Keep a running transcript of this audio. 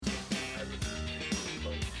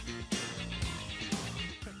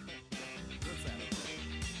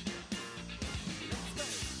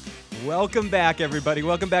Welcome back, everybody.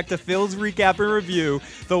 Welcome back to Phil's Recap and Review,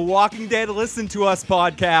 the Walking Dead Listen to Us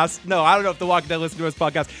podcast. No, I don't know if the Walking Dead Listen to Us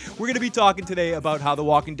podcast. We're going to be talking today about how the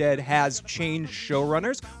Walking Dead has changed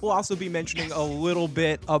showrunners. We'll also be mentioning a little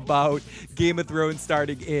bit about Game of Thrones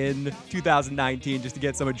starting in 2019, just to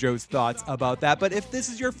get some of Joe's thoughts about that. But if this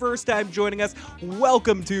is your first time joining us,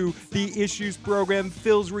 welcome to the Issues program,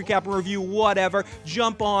 Phil's Recap and Review, whatever.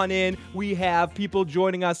 Jump on in. We have people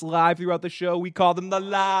joining us live throughout the show. We call them the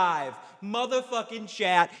live motherfucking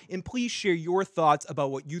chat, and please share your thoughts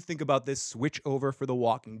about what you think about this switch over for The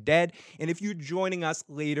Walking Dead. And if you're joining us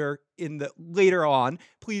later on,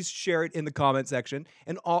 please share it in the comment section.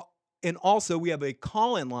 And also, we have a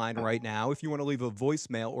call-in line right now if you want to leave a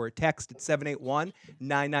voicemail or a text at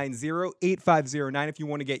 781-990-8509 if you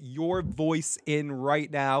want to get your voice in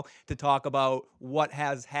right now to talk about what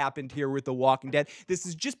has happened here with The Walking Dead. This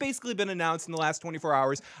has just basically been announced in the last 24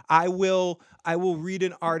 hours. I will read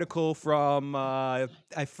an article from I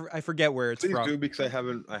forget where it's Please from. do, because I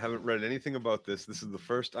haven't read anything about this. This is the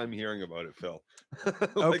first I'm hearing about it, Phil.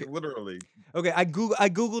 Okay. Literally. Okay, I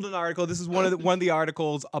googled an article. This is one of the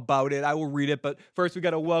articles about it. I will read it, but first we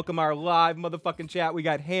got to welcome our live motherfucking chat. We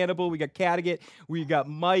got Hannibal, we got Cattigat, we got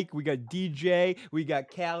Mike, we got DJ, we got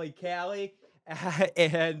Callie,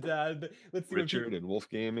 and let's see Richard and Wolf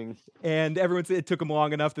Gaming. And everyone said it took him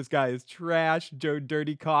long enough. This guy is trash. Joe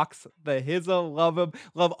Dirty Cox, the Hizzle, love him.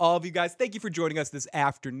 Love all of you guys. Thank you for joining us this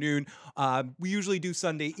afternoon. We usually do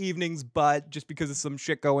Sunday evenings, but just because of some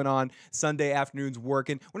shit going on, Sunday afternoons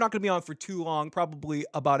working. We're not going to be on for too long, probably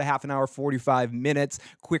about a half an hour, 45 minutes.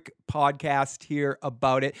 Quick podcast here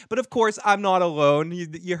about it. But of course, I'm not alone.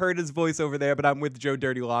 You heard his voice over there, but I'm with Joe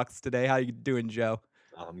Dirty Locks today. How you doing, Joe?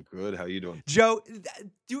 I'm good. How you doing, Joe?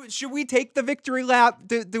 Should we take the victory lap?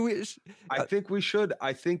 Do we? I think we should.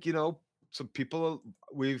 I think some people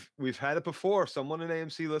we've had it before. Someone in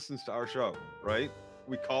AMC listens to our show, right?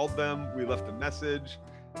 We called them. We left a message.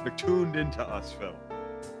 They're tuned into us, Phil.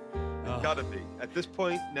 They gotta be at this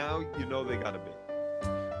point now. They gotta be.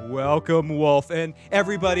 Welcome, Wolf, and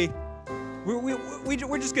everybody. We're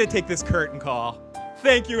just gonna take this curtain call.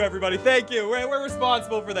 Thank you, everybody. Thank you. We're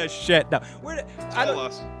responsible for this shit. No,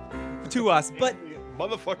 to us, but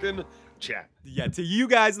motherfucking chat. Yeah, to you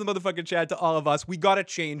guys in the motherfucking chat, to all of us, we got a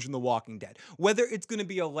change in The Walking Dead. Whether it's going to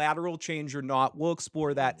be a lateral change or not, we'll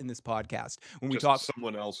explore that in this podcast when we talk.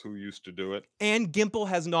 Someone else who used to do it. And Gimple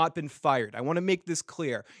has not been fired. I want to make this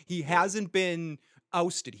clear. He hasn't been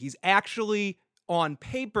ousted. He's actually, on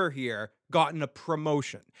paper here, gotten a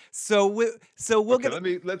promotion. So we'll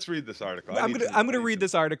get. Let's read this article. I'm gonna read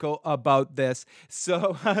this article about this.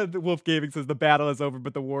 So the Wolf Gaming says the battle is over,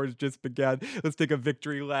 but the war has just begun. Let's take a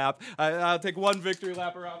victory lap. I'll take one victory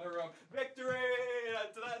lap around the room. Victory!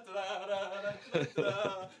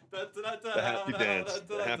 The happy dance.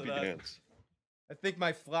 The happy dance. I think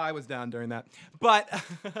my fly was down during that. But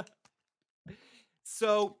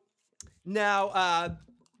so now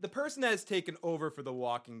the person that has taken over for The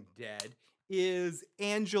Walking Dead is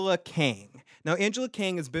Angela Kang. Now, Angela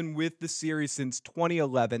Kang has been with the series since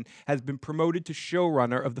 2011, has been promoted to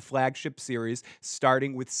showrunner of the flagship series,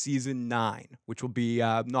 starting with season 9, which will be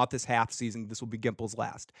not this half season, this will be Gimple's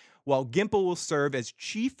last. While Gimple will serve as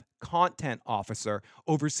chief content officer,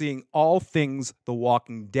 overseeing all things The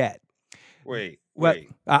Walking Dead. Wait.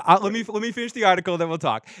 Let me finish the article, then we'll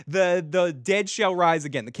talk. The Dead Shall Rise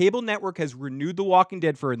Again. The cable network has renewed The Walking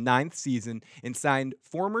Dead for a 9th season and signed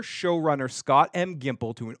former showrunner Scott M.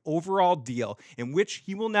 Gimple to an overall deal in which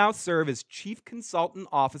he will now serve as chief consultant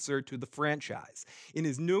officer to the franchise. In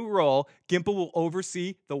his new role, Gimple will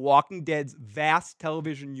oversee The Walking Dead's vast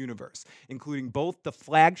television universe, including both the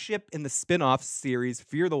flagship and the spin-off series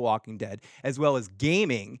Fear the Walking Dead, as well as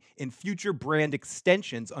gaming and future brand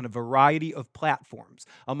extensions on a variety of platforms.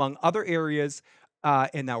 Among other areas,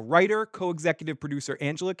 and now writer, co-executive producer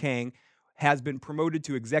Angela Kang has been promoted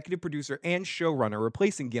to executive producer and showrunner,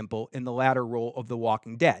 replacing Gimple in the latter role of The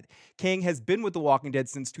Walking Dead. Kang has been with The Walking Dead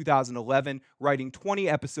since 2011, writing 20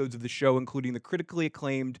 episodes of the show, including the critically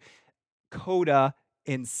acclaimed Coda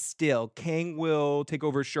and Still. Kang will take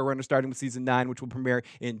over as showrunner starting with season 9, which will premiere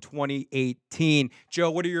in 2018.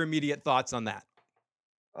 Joe, what are your immediate thoughts on that?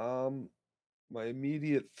 My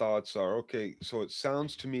immediate thoughts are, okay, so it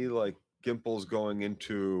sounds to me like Gimple's going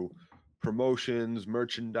into promotions,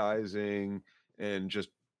 merchandising, and just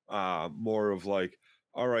more of like,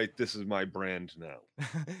 all right, this is my brand now.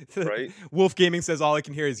 Right? Wolf Gaming says all I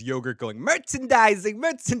can hear is yogurt going, merchandising.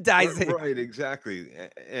 Right, exactly.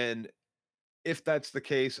 And if that's the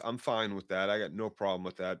case, I'm fine with that. I got no problem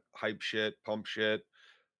with that. Hype shit, pump shit,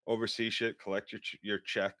 oversee shit, collect your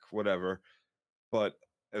check, whatever. But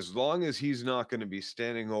as long as he's not going to be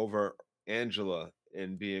standing over Angela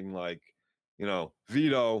and being like,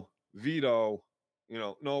 veto, veto,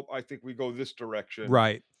 nope, I think we go this direction,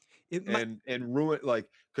 Right. It might. and ruin, like,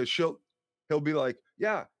 because he'll be like,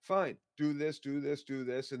 yeah, fine, do this, do this, do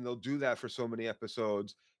this, and they'll do that for so many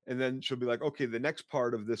episodes, and then she'll be like, okay, the next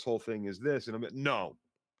part of this whole thing is this, and I'm like, no,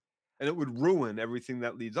 and it would ruin everything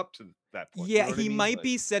that leads up to that point. You Yeah, know what I he mean? might Like,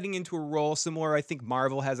 be setting into a role similar. I think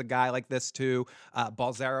Marvel has a guy like this too,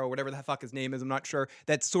 Balzaro, whatever the fuck his name is. I'm not sure.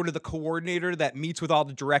 That's sort of the coordinator that meets with all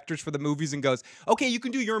the directors for the movies and goes, "Okay, you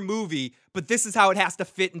can do your movie, but this is how it has to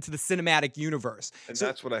fit into the cinematic universe." and So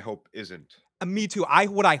that's what I hope isn't. Me too.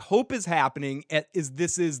 What I hope is happening is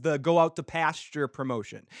this is the go out to pasture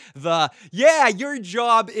promotion. Your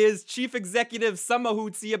job is chief executive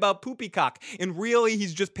Samahootsie about poopycock. And really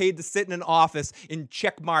he's just paid to sit in an office and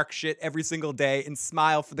check mark shit every single day and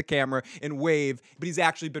smile for the camera and wave, but he's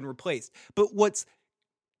actually been replaced. But what's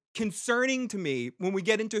concerning to me when we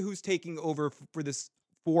get into who's taking over for this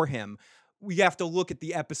for him, we have to look at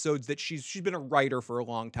the episodes that she's been a writer for a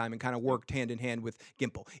long time and kind of worked hand in hand with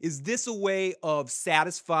Gimple. Is this a way of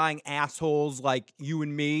satisfying assholes like you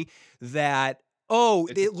and me that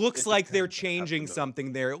it looks like they're changing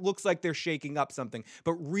something there. It looks like they're shaking up something.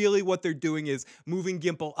 But really what they're doing is moving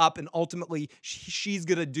Gimple up, and ultimately she's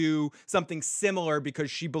going to do something similar because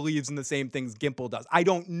she believes in the same things Gimple does. I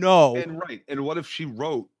don't know. And what if she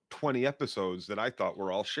wrote 20 episodes that I thought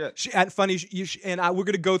were all shit? We're going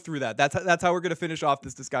to go through that. That's how we're going to finish off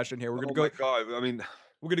this discussion here. We're going to go. My God, I mean,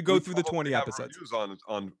 we're going to go we through the probably 20 have episodes. reviews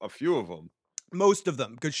on a few of them. Most of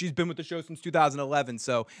them, because she's been with the show since 2011,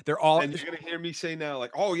 so they're all. And you're gonna hear me say now,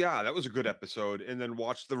 like, "Oh yeah, that was a good episode," and then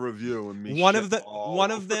watch the review and me. One of the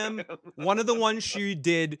ones she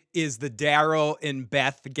did is the Daryl and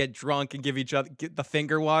Beth get drunk and give each other the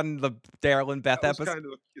finger one. The Daryl and Beth episode.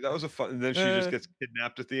 That was a fun. And then she just gets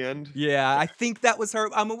kidnapped at the end. Yeah, I think that was her.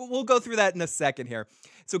 We'll go through that in a second here.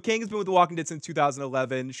 So King has been with The Walking Dead since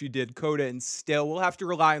 2011. She did Coda and Still. We'll have to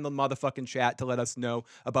rely on the motherfucking chat to let us know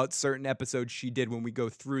about certain episodes she did when we go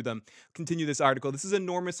through them. Continue this article. This is an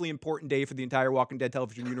enormously important day for the entire Walking Dead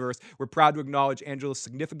television universe. We're proud to acknowledge Angela's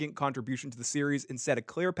significant contribution to the series and set a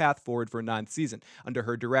clear path forward for a 9th season under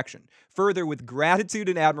her direction. Further, with gratitude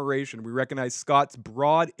and admiration, we recognize Scott's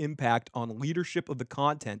broad impact on leadership of the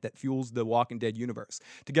content that fuels the Walking Dead universe.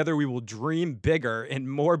 Together, we will dream bigger and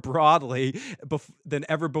more broadly than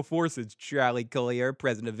ever before, says Charlie Collier,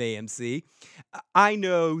 president of AMC. I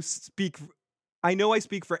know I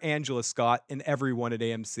speak for Angela Scott and everyone at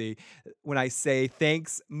AMC when I say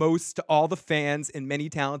thanks most to all the fans and many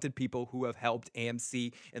talented people who have helped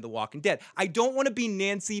AMC and The Walking Dead. I don't want to be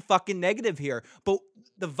Nancy fucking negative here, but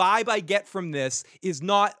the vibe I get from this is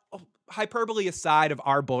not, hyperbole aside of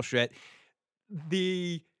our bullshit,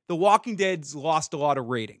 The Walking Dead's lost a lot of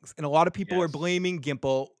ratings, and a lot of people are blaming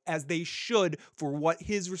Gimple, as they should, for what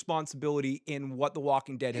his responsibility in what The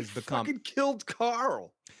Walking Dead has become. Fucking killed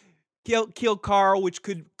Carl. Kill Carl, which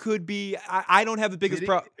could be. I don't have the biggest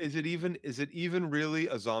problem. Is it even really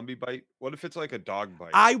a zombie bite? What if it's like a dog bite?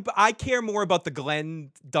 I care more about the Glenn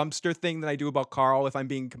dumpster thing than I do about Carl, if I'm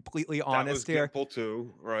being completely honest here. That was Gimple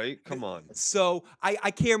too, right? Come on. So I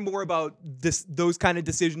care more about those kind of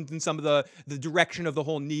decisions and some of the direction of the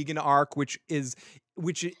whole Negan arc, which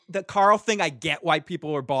the Carl thing. I get why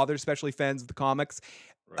people are bothered, especially fans of the comics,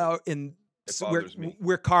 Right.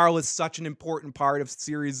 where Carl is such an important part of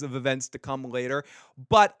series of events to come later.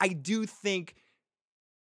 But I do think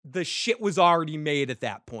the shit was already made at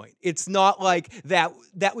that point. It's not like that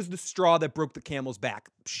was the straw that broke the camel's back.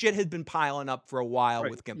 Shit had been piling up for a while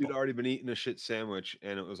with Gimple. You'd already been eating a shit sandwich,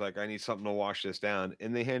 and it was like, I need something to wash this down,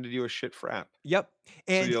 and they handed you a shit frap. Yep.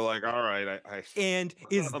 And so you're like, all right, and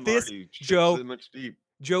is I'm this Joe? So much deep.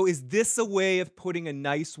 Joe, is this a way of putting a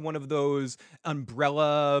nice one of those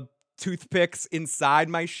umbrella toothpicks inside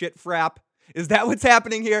my shit frap? Is that what's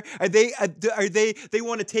happening here? Are they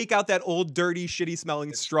want to take out that old dirty shitty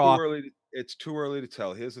smelling straw? It's too early to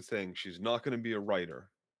tell. Here's the thing. She's not going to be a writer,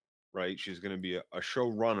 right? She's going to be a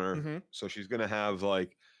showrunner. Mm-hmm. So she's going to have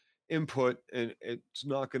like input, and she's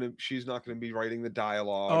not going to be writing the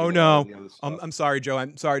dialogue. Oh no. I'm sorry, Joe.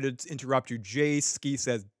 I'm sorry to interrupt you. Jay Ski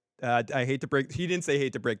says, I hate to break. He didn't say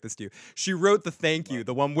hate to break this to you. She wrote the thank you,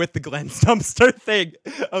 the one with the Glenn dumpster thing.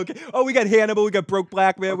 Okay. Oh, we got Hannibal. We got Broke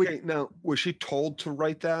Black Man. Okay. Now, was she told to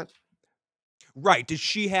write that? Right. Did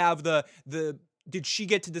she have Did she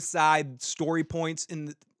get to decide story points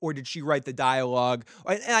or did she write the dialogue?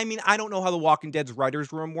 And I mean, I don't know how The Walking Dead's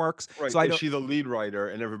writers' room works. Right. So is she the lead writer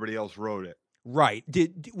and everybody else wrote it? Right.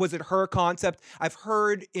 Was it her concept? I've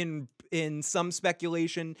heard in some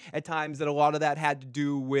speculation at times that a lot of that had to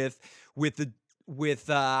do with the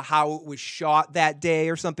how it was shot that day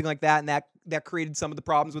or something like that, and that created some of the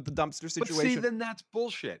problems with the dumpster But see, situation. then that's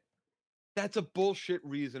bullshit. That's a bullshit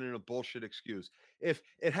reason and a bullshit excuse. If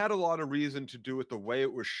it had a lot of reason to do with the way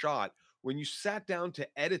it was shot, when you sat down to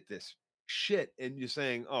edit this shit and you're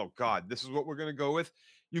saying, "Oh God, this is what we're gonna go with,"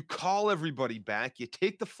 you call everybody back, you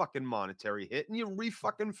take the fucking monetary hit, and you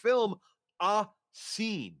re-fucking film a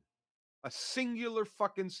scene, a singular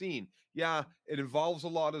fucking scene. Yeah, it involves a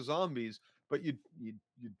lot of zombies, but you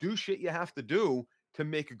do shit you have to do to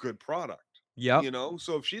make a good product. Yep.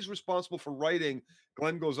 So if she's responsible for writing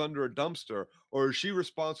Glenn goes under a dumpster, or is she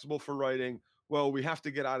responsible for writing, well, we have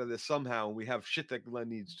to get out of this somehow, and we have shit that Glenn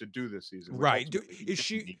needs to do this season, which Right. ultimately he Is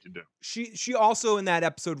didn't need to do. she also in that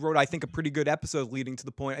episode wrote, I think, a pretty good episode leading to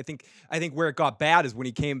the point. I think where it got bad is when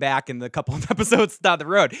he came back in the couple of episodes down the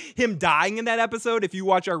road. Him dying in that episode, if you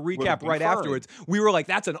watch our recap been right fine. afterwards, we were like,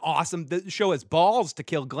 that's an awesome, the show has balls to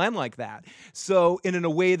kill Glenn like that. So in a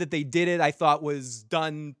way that they did it, I thought was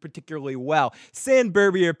done particularly well. San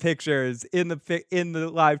Berbier Pictures in the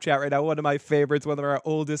live chat right now, one of my favorites, one of our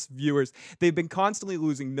oldest viewers. They've been constantly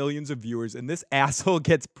losing millions of viewers, and this asshole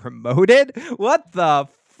gets promoted. What the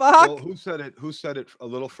fuck? Well, who said it? Who said it a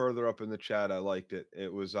little further up in the chat? I liked it.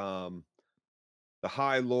 It was the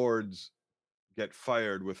High Lords get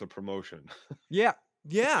fired with a promotion. Yeah,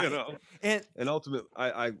 yeah, And ultimately,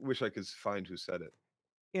 I wish I could find who said it.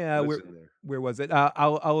 yeah. But it's in there. Where was it?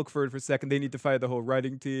 I'll look for it for a second. They need to fire the whole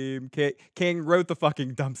writing team. King wrote the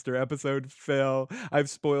fucking dumpster episode. Phil, I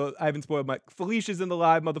haven't spoiled my. Felicia's in the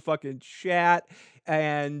live motherfucking chat,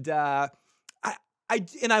 and I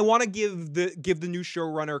want to give the new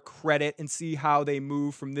showrunner credit and see how they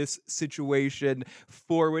move from this situation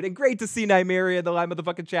forward. And great to see Nymeria in the live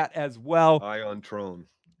motherfucking chat as well. Eye on Trone.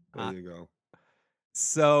 There you go.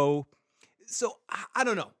 So I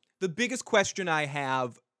don't know. The biggest question I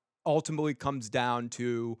have ultimately comes down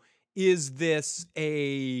to, is this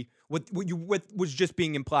what was just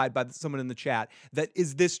being implied by someone in the chat, that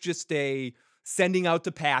is this just a sending out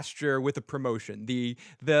to pasture with a promotion? The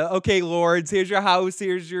okay, Lords, here's your house,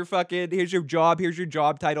 here's your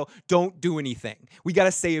job title. Don't do anything. We got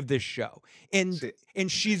to save this show.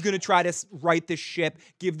 And she's going to try to right this ship,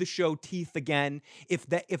 give the show teeth again. If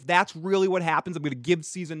that's really what happens, I'm going to give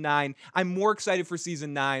season 9. I'm more excited for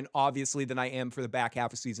season 9, obviously, than I am for the back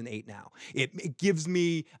half of season 8 now. It gives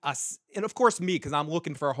me and of course me, because I'm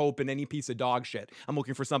looking for hope in any piece of dog shit. I'm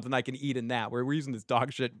looking for something I can eat in that. We're using this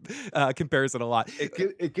dog shit comparison a lot.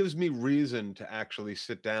 It gives me reason to actually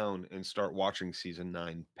sit down and start watching season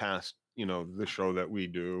 9 past, the show that we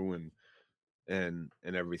do and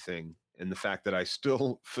everything. And the fact that I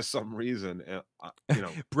still, for some reason,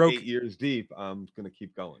 broke 8 years deep, I'm gonna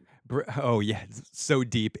keep going. Oh yeah, so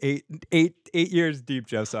deep. Eight years deep,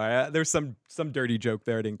 Joe. Sorry, there's some dirty joke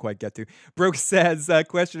there I didn't quite get to. Broke says,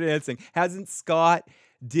 question and answering. Hasn't Scott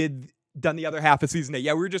done the other half of season 8?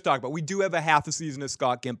 Yeah, we were just talking about. We do have a half a season of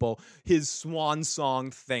Scott Gimple, his swan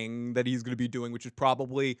song thing that he's going to be doing, which is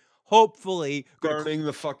probably, hopefully, burning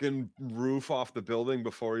the fucking roof off the building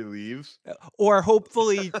before he leaves, or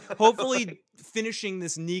hopefully finishing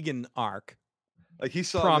this Negan arc. Like he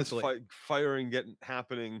saw promptly. This firing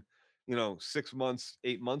happening, 6 months,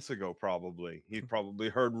 8 months ago. Probably he probably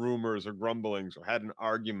heard rumors or grumblings or had an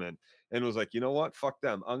argument and was like, you know what, fuck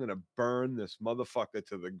them. I'm gonna burn this motherfucker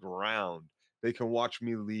to the ground. They can watch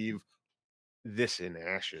me leave this in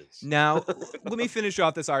ashes. Now, let me finish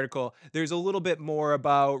off this article. There's a little bit more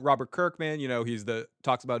about Robert Kirkman.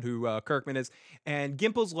 Talks about who Kirkman is. And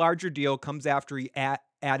Gimple's larger deal comes after he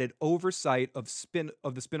added oversight of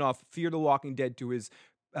the spinoff Fear the Walking Dead to his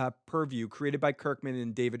purview, created by Kirkman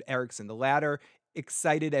and David Erickson. The latter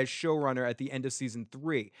excited as showrunner at the end of season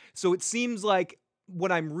 3. So it seems like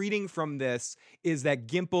what I'm reading from this is that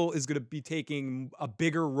Gimple is going to be taking a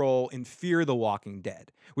bigger role in Fear the Walking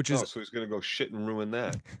Dead, which is so he's going to go shit and ruin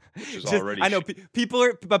that. Which is already. I know people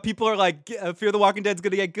are like, Fear the Walking Dead's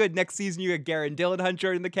going to get good next season. You get Garen Dillon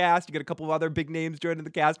joining the cast. You get a couple of other big names joining the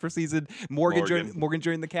cast for season. Morgan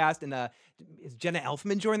joining the cast, and is Jenna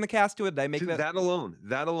Elfman joining the cast to it? Did I make that alone?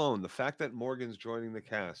 The fact that Morgan's joining the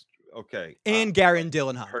cast. Okay. And Garen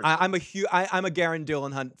Dillon Hunt. I'm a Garen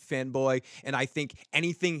Dillon Hunt fanboy, and I think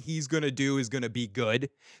anything he's gonna do is gonna be good.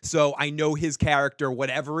 So I know his character,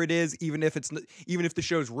 whatever it is, even if the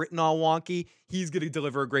show's written all wonky, he's gonna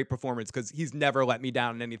deliver a great performance because he's never let me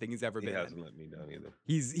down in anything he's ever been. He hasn't let me down either.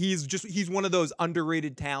 He's one of those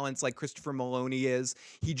underrated talents like Christopher Maloney is.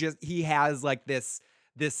 He has like this.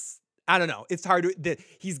 I don't know. It's hard to.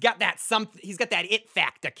 He's got that it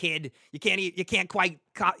factor, kid. You can't quite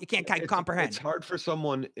comprehend. It's hard for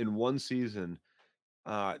someone in one season,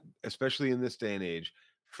 especially in this day and age,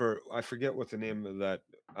 for I forget what the name of that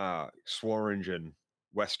Swearingen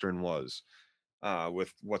Western was.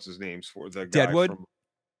 With what's his name for the guy Deadwood. from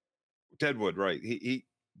Deadwood, right? He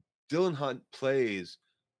Dylan Hunt plays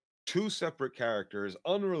two separate characters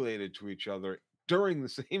unrelated to each other during the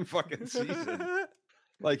same fucking season.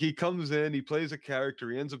 Like he comes in, he plays a character,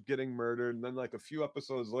 he ends up getting murdered, and then like a few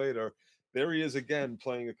episodes later, there he is again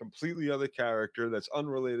playing a completely other character that's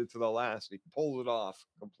unrelated to the last. He pulls it off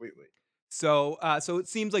completely. So it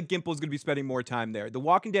seems like Gimple's going to be spending more time there. The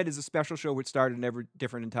Walking Dead is a special show which started in every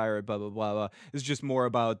different entire blah blah blah blah. It's just more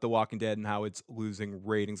about The Walking Dead and how it's losing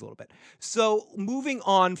ratings a little bit. So moving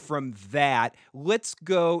on from that, let's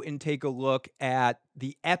go and take a look at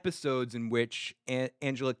the episodes in which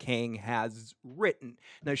Angela Kang has written.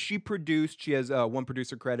 Now she has one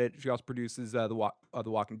producer credit. She also produces The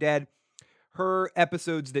Walking Dead. Her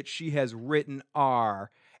episodes that she has written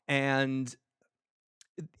are and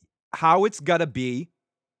How It's Gotta Be,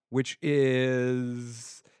 which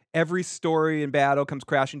is every story and battle comes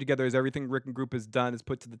crashing together as everything Rick and Group has done is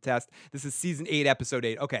put to the test. This is season 8, episode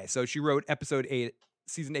 8. Okay, so she wrote episode 8,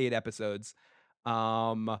 season 8 episodes.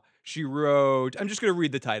 She wrote. I'm just gonna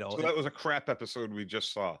read the title. So that was a crap episode we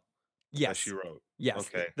just saw. That Yes, she wrote. yes.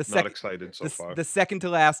 Okay, The not second, excited so far. the second to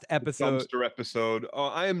last The episode. dumpster episode. Oh,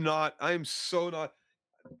 I am not. I am so not.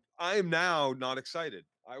 I am now not excited.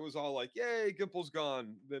 I was all like, "Yay, Gimple's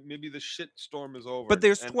gone. That maybe the shit storm is over." But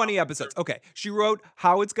there's And 20 episodes. Okay. She wrote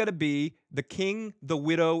How It's Gotta Be, The King, The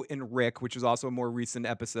Widow, and Rick, which is also a more recent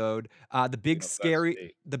episode. The Big Yep, that's Scary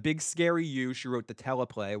me. The Big Scary You, she wrote the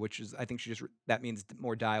teleplay, which is I think that means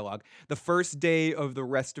more dialogue. The First Day of the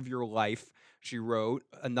Rest of Your Life, she wrote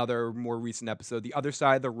another more recent episode. The Other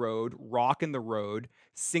Side of the Road, Rock in the Road,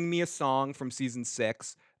 Sing Me a Song from season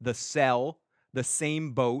 6, The Cell, The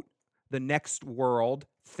Same Boat, The Next World,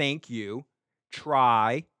 Thank You,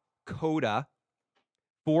 Try, Coda,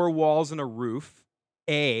 Four Walls and a Roof.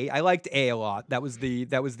 I liked A lot. That was the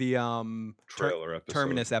Trailer episode.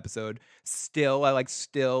 Terminus episode. Still, I like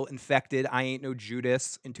Still, Infected, I Ain't No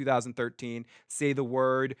Judas in 2013, Say the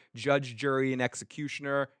Word, Judge, Jury, and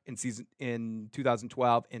Executioner in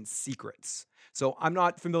 2012, and Secrets. So I'm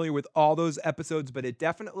not familiar with all those episodes, but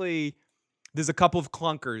there's a couple of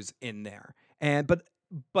clunkers in there.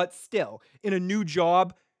 But still, in a new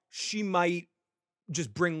job, she might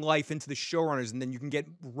just bring life into the showrunners, and then you can get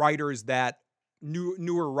writers that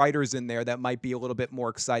newer writers in there that might be a little bit more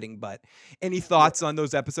exciting. But any thoughts on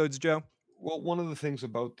those episodes, Joe? Well, one of the things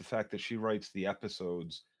about the fact that she writes the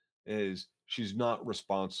episodes is she's not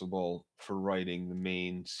responsible for writing the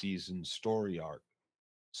main season story arc.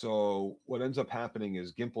 So what ends up happening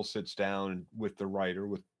is Gimple sits down with the writer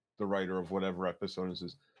of whatever episode and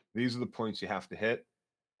says, "These are the points you have to hit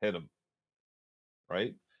them,"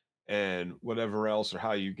 right? And whatever else or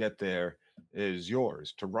how you get there is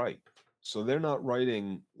yours to write. So they're not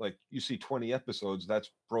writing like you see 20 episodes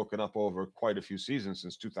that's broken up over quite a few seasons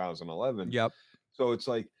since 2011. Yep. So it's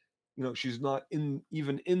like, she's not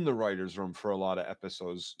even in the writer's room for a lot of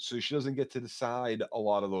episodes. So she doesn't get to decide a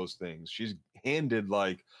lot of those things. She's handed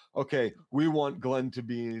like, okay, we want Glenn to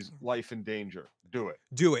be life in danger. Do it.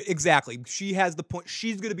 Do it. Exactly. She has the point.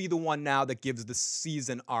 She's going to be the one now that gives the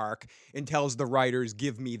season arc and tells the writers,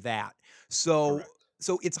 give me that. So Correct.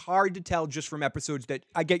 so it's hard to tell just from episodes that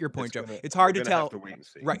I get your point, Joe. It's we're hard to gonna tell. have to wait and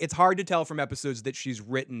see. Right. It's hard to tell from episodes that she's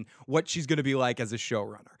written what she's going to be like as a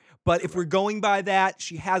showrunner. But if we're going by that,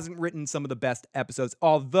 she hasn't written some of the best episodes.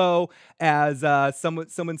 Although, as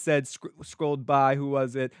someone said, scrolled by, who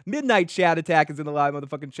was it? Midnight Chat Attack is in the live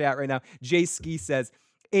motherfucking chat right now. Jay Ski says,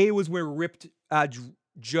 A was where Rick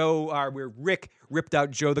ripped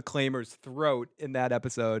out Joe the Claimer's throat in that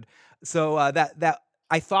episode. So that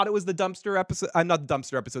I thought it was the dumpster episode. Not the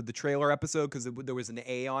dumpster episode, the trailer episode, because there was an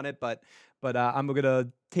A on it. But I'm gonna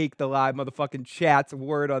take the live motherfucking chat's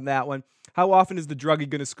word on that one. How often is the druggie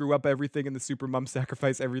gonna screw up everything and the super mom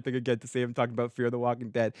sacrifice everything again to save him talking about Fear the Walking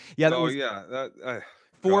Dead? Yeah, that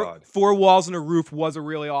Four Walls and a Roof was a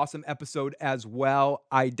really awesome episode as well.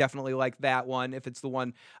 I definitely like that one. If it's the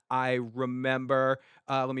one I remember,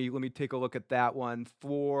 let me take a look at that one.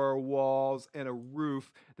 Four Walls and a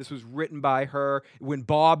Roof. This was written by her. When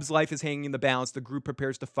Bob's life is hanging in the balance, the group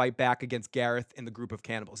prepares to fight back against Gareth and the group of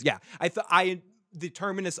cannibals. Yeah, the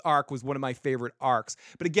Terminus arc was one of my favorite arcs.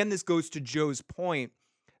 But again, this goes to Joe's point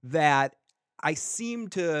that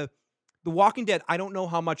The Walking Dead, I don't know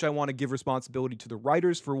how much I want to give responsibility to the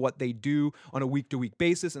writers for what they do on a week-to-week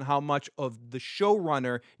basis and how much of the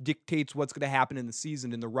showrunner dictates what's going to happen in the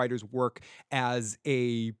season and the writers work as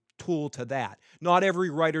a tool to that. Not every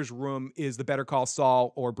writer's room is the Better Call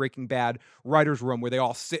Saul or Breaking Bad writer's room where they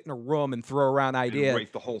all sit in a room and throw around And ideas.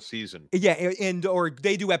 rate the whole season. Yeah, and or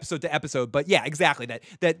they do episode to episode, but yeah, exactly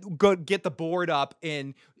that go get the board up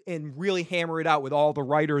and really hammer it out with all the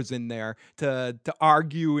writers in there to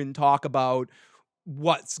argue and talk about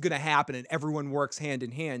what's going to happen, and everyone works hand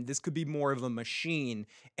in hand. This could be more of a machine,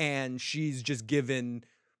 and she's just given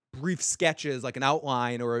brief sketches like an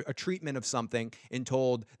outline or a treatment of something and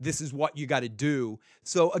told this is what you got to do.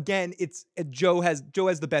 So again, it's Joe has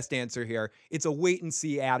the best answer here. It's a wait and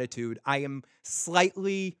see attitude. I am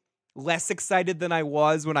slightly less excited than I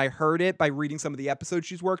was when I heard it by reading some of the episodes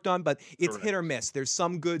she's worked on, but it's hit or miss. There's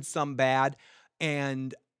some good, some bad,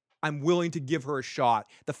 and I'm willing to give her a shot.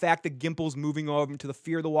 The fact that Gimple's moving over to the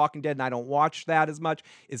Fear the Walking Dead and I don't watch that as much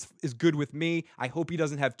is good with me. I hope he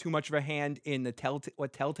doesn't have too much of a hand in the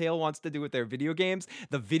what Telltale wants to do with their video games.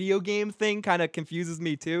 The video game thing kind of confuses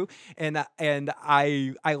me too, and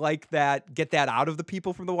I like that. Get that out of the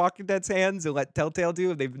people from the Walking Dead's hands and let Telltale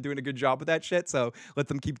do. They've been doing a good job with that shit, so let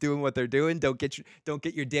them keep doing what they're doing. Don't get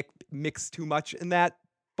your dick mixed too much in that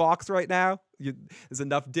box right now. There's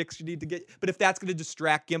enough dicks you need to get, but if that's going to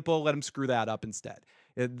distract Gimple, let him screw that up instead.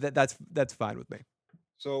 That's fine with me.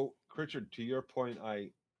 So, Richard, to your point,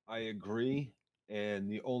 I agree, and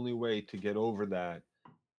the only way to get over that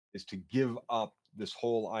is to give up this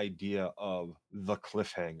whole idea of the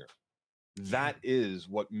cliffhanger. That is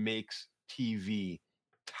what makes TV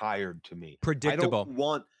tired to me. Predictable. I don't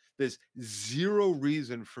want there's zero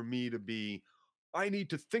reason for me to be I need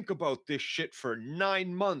to think about this shit for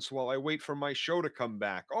 9 months while I wait for my show to come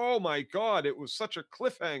back. Oh my God, it was such a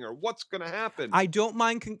cliffhanger. What's going to happen? I don't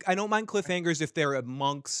mind cliffhangers if they're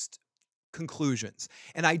amongst conclusions.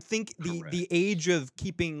 And I think the age of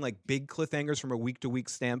keeping like big cliffhangers from a week to week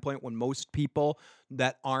standpoint, when most people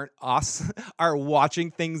that aren't us are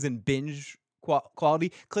watching things in binge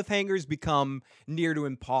quality, cliffhangers become near to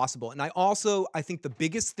impossible. And I think the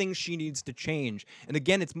biggest thing she needs to change, and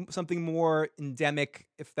again, it's something more endemic,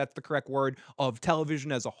 if that's the correct word, of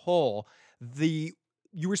television as a whole.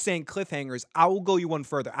 You were saying cliffhangers. I will go you one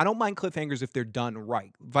further. I don't mind cliffhangers if they're done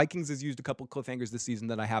right. Vikings has used a couple cliffhangers this season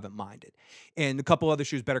that I haven't minded. And a couple other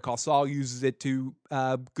shows, Better Call Saul uses it to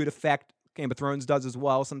good effect. Game of Thrones does as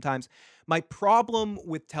well sometimes. My problem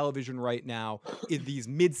with television right now is these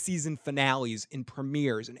mid-season finales and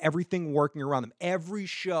premieres and everything working around them. Every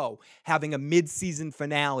show having a mid-season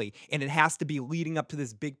finale, and it has to be leading up to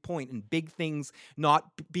this big point, and big things not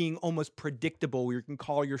being almost predictable where you can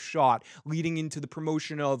call your shot, leading into the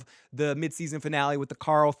promotion of the mid-season finale with the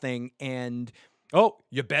Carl thing, and oh,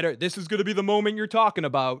 this is going to be the moment you're talking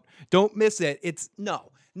about. Don't miss it.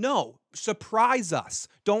 No, surprise us.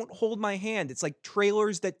 Don't hold my hand. It's like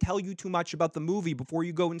trailers that tell you too much about the movie before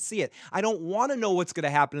you go and see it. I don't want to know what's going to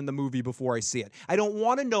happen in the movie before I see it. I don't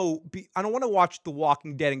want to watch The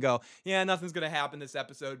Walking Dead and go, yeah, nothing's going to happen this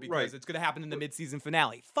episode because it's going to happen in the mid-season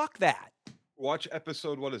finale. Fuck that. Watch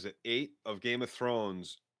episode, 8 of Game of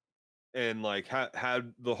Thrones, and like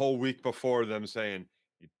had the whole week before them saying,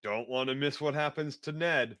 you don't want to miss what happens to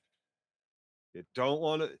Ned.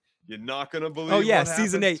 You're not going to believe what happens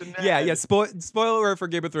season 8. to Ned. Yeah. Spoiler alert for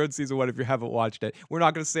Game of Thrones season 1 if you haven't watched it. We're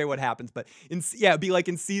not going to say what happens, but it'd be like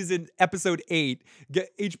in episode 8,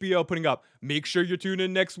 get HBO putting up, make sure you tune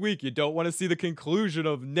in next week. You don't want to see the conclusion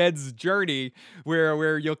of Ned's journey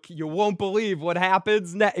where you won't believe what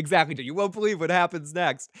happens next. Exactly. You won't believe what happens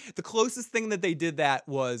next. The closest thing that they did that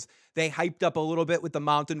was they hyped up a little bit with the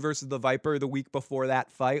Mountain versus the Viper the week before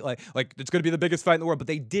that fight. Like it's going to be the biggest fight in the world, but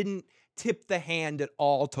they didn't tip the hand at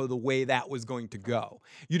all to the way that was going to go.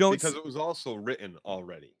 Because it was also written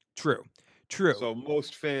already. True. So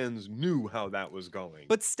most fans knew how that was going.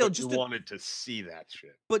 But still, you wanted to see that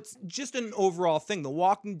shit. But just an overall thing, The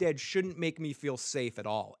Walking Dead shouldn't make me feel safe at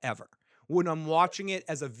all, ever. When I'm watching it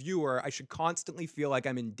as a viewer, I should constantly feel like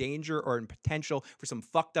I'm in danger or in potential for some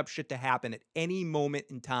fucked up shit to happen at any moment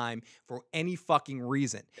in time for any fucking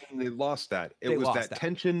reason. And they lost that. It was that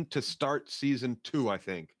tension to start season 2, I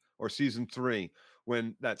think, or season 3,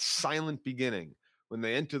 when that silent beginning, when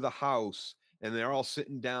they enter the house and they're all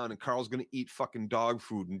sitting down and Carl's going to eat fucking dog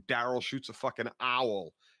food and Daryl shoots a fucking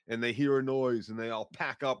owl and they hear a noise and they all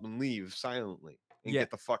pack up and leave silently and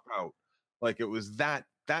get the fuck out. Like it was that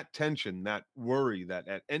tension, that worry that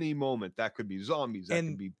at any moment that could be zombies, that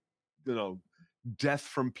could be, death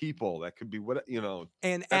from people, that could be what,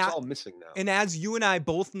 and that's all missing now. And as you and I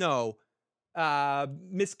both know,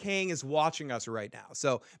 Miss Kang is watching us right now.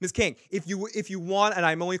 So Miss Kang, if you want, and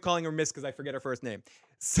I'm only calling her Miss because I forget her first name.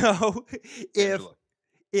 So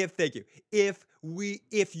Thank you.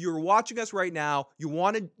 If you're watching us right now,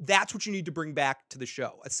 that's what you need to bring back to the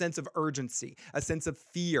show. A sense of urgency, a sense of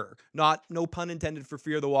fear, not no pun intended for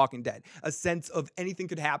Fear the Walking Dead. A sense of anything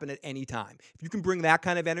could happen at any time. If you can bring that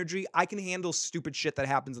kind of energy, I can handle stupid shit that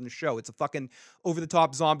happens in the show. It's a fucking over the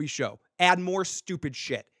top zombie show. Add more stupid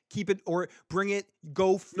shit. Keep it or bring it,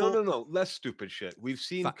 go No, full. no, no. Less stupid shit. We've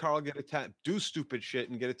seen Fi- Carl get attacked, do stupid shit,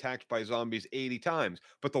 and get attacked by zombies 80 times.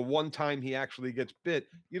 But the one time he actually gets bit,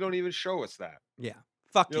 you don't even show us that. yeah.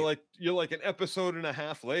 Fuck you. You're like an episode and a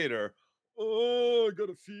half later. Oh, I got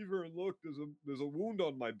a fever, and look, there's a wound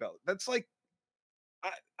on my belly. That's like,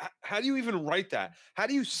 how do you even write that? How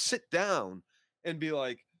do you sit down and be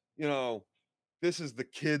like, you know, this is the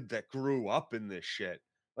kid that grew up in this shit.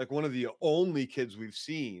 Like one of the only kids we've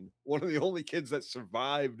seen, one of the only kids that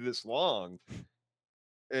survived this long.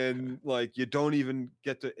 And like you don't even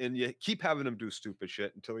get to, and you keep having him do stupid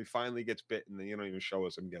shit until he finally gets bit, and then you don't even show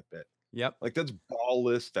us him get bit. Yep. Like that's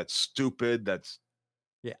ballless, that's stupid, that's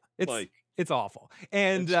Yeah. It's like it's awful.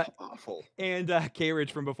 And it's awful. K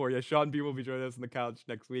Rich from before, yeah, Sean B will be joining us on the couch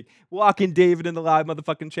next week. Walking David in the live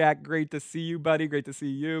motherfucking chat. Great to see you, buddy. Great to see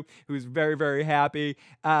you. Who's very, very happy.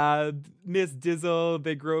 Miss Dizzle,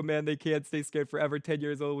 they grow man, they can't stay scared forever. 10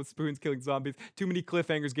 years old with spoons killing zombies. Too many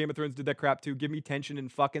cliffhangers. Game of Thrones did that crap too. Give me tension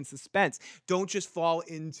and fucking suspense. Don't just fall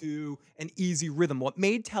into an easy rhythm. What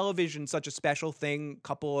made television such a special thing,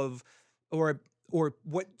 couple of or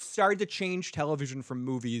what started to change television from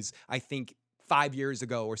movies, I think 5 years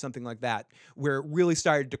ago or something like that, where it really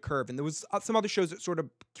started to curve. And there was some other shows that sort of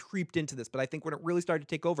creeped into this, but I think when it really started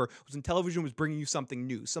to take over was when television was bringing you something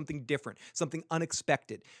new, something different, something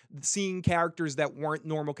unexpected. Seeing characters that weren't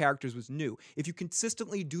normal characters was new. If you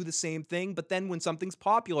consistently do the same thing, but then when something's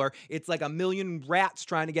popular, it's like a million rats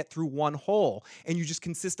trying to get through one hole, and you just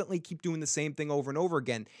consistently keep doing the same thing over and over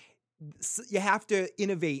again, you have to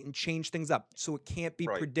innovate and change things up so it can't be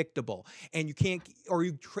Right. predictable, and you can't, or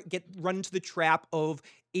you get run into the trap of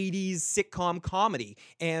 80s sitcom comedy,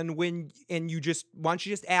 and you just why don't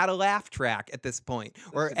you just add a laugh track at this point,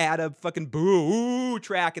 or Listen, add a fucking boo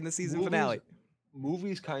track in the season movies finale.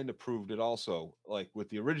 movies kind of proved it also, like with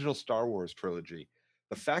the original Star Wars trilogy.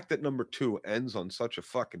 The fact that number 2 ends on such a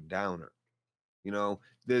fucking downer. You know,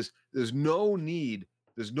 there's no need,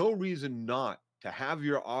 there's no reason not to have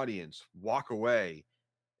your audience walk away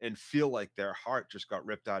and feel like their heart just got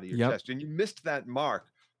ripped out of your Yep. chest. And you missed that mark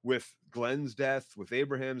with Glenn's death, with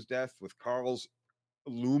Abraham's death, with Carl's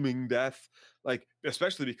looming death. Like,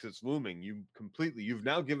 especially because it's looming, you've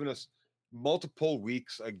now given us multiple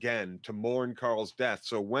weeks again to mourn Carl's death.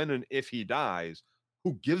 So when and if he dies,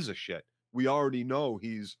 who gives a shit? We already know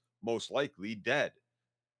he's most likely dead.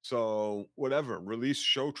 So whatever, release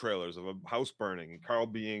show trailers of a house burning and Carl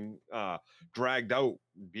being dragged out,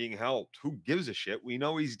 being helped. Who gives a shit? We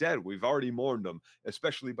know he's dead. We've already mourned him,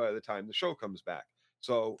 especially by the time the show comes back.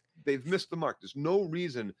 So they've missed the mark. There's no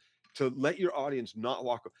reason to let your audience not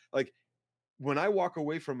walk. Like when I walk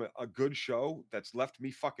away from a good show that's left me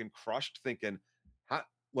fucking crushed, thinking, how,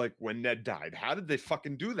 like when Ned died, how did they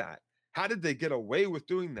fucking do that? How did they get away with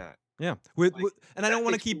doing that? Yeah. Like And I that don't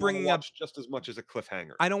want to makes me keep want to bringing up watch just as much as a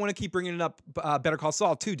cliffhanger. I don't want to keep bringing it up. Better Call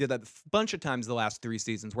Saul too did that a bunch of times the last 3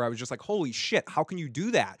 seasons, where I was just like, "Holy shit, how can you do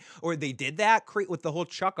that?" Or they did that with the whole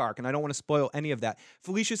Chuck arc, and I don't want to spoil any of that.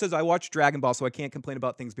 Felicia says I watch Dragon Ball, so I can't complain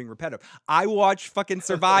about things being repetitive. I watch fucking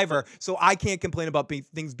Survivor, so I can't complain about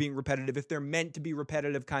things being repetitive if they're meant to be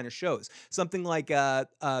repetitive kind of shows. Something like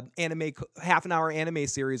anime, half an hour anime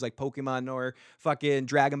series like Pokemon or fucking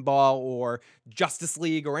Dragon Ball or Justice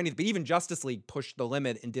League or anything. But even Justice League pushed the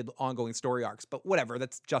limit and did ongoing story arcs. But whatever,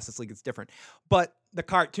 that's Justice League. It's different. But the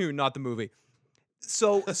cartoon, not the movie.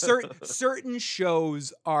 So certain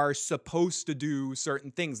shows are supposed to do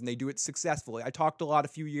certain things, and they do it successfully. I talked a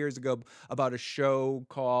few years ago about a show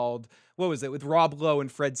called, what was it, with Rob Lowe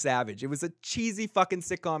and Fred Savage. It was a cheesy fucking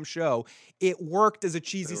sitcom show. It worked as a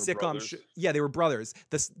cheesy They were sitcom show. brothers. Yeah, they were brothers.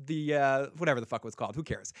 The whatever the fuck it was called. Who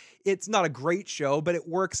cares? It's not a great show, but it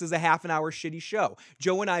works as a half an hour shitty show.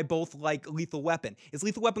 Joe and I both like Lethal Weapon. Is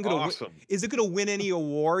Lethal Weapon gonna Awesome. is it gonna win any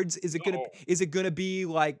awards? No. Is it gonna be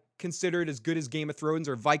like considered as good as Game of Thrones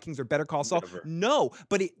or Vikings or Better Call Saul? Never. No,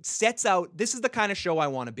 but it sets out, this is the kind of show I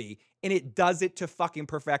want to be, and it does it to fucking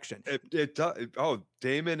perfection. It does. Oh,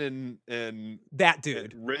 Damon and That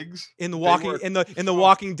dude Riggs in the they Walking were- in the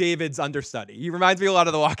Walking David's understudy. He reminds me a lot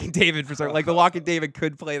of the Walking David for certain. Like the Walking David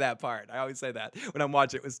could play that part. I always say that when I'm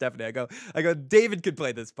watching it with Stephanie. I go, David could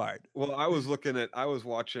play this part. Well, I was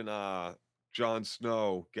watching Jon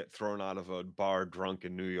Snow get thrown out of a bar drunk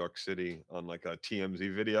in New York City on like a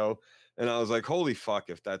TMZ video, and I was like, holy fuck,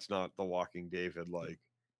 if that's not the Walking David, like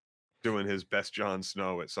doing his best Jon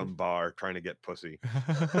Snow at some bar trying to get pussy.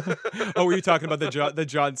 Oh, were you talking about the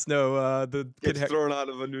Jon Snow, the Gets kid? thrown out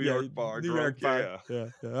of a New Yeah, York bar, New drunk. York bar. Yeah.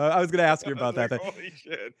 Yeah. I was gonna ask you I about was that. like, holy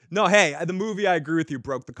shit. No, hey, the movie, I agree with you,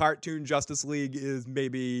 broke. The cartoon Justice League is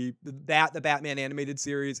maybe the Batman animated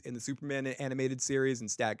series and the Superman animated series and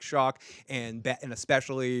Static Shock and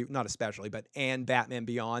especially, not especially, but and Batman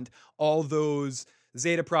Beyond. All those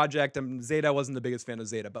Zeta Project. Zeta wasn't the biggest fan of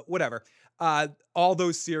Zeta, but whatever. All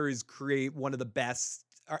those series create one of the best.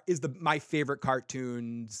 My favorite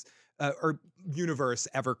cartoons or universe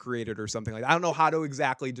ever created, or something like that. I don't know how to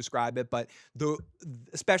exactly describe it, but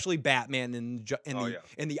especially Batman and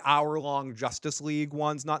the hour-long Justice League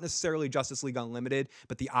ones, not necessarily Justice League Unlimited,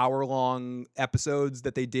 but the hour-long episodes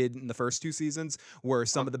that they did in the first 2 seasons were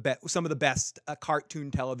some of the best cartoon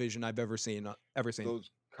television I've ever seen. Those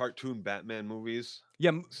cartoon Batman movies.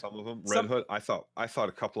 Yeah, some of them. Red Hood. I thought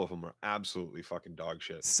a couple of them were absolutely fucking dog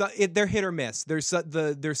shit. They're hit or miss. There's some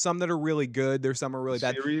that are really good. There's some are really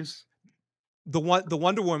bad. Series. The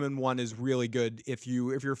Wonder Woman one is really good. If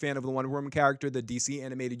you're a fan of the Wonder Woman character, the DC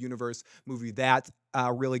animated universe movie, that's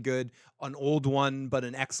really good. An old one, but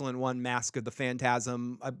an excellent one, Mask of the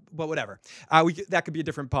Phantasm. But whatever. That could be a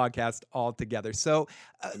different podcast altogether. So,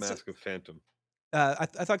 Mask of Phantom. I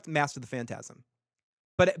thought Mask of the Phantasm.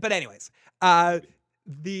 But anyways, I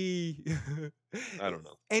don't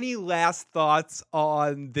know. Any last thoughts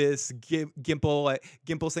on this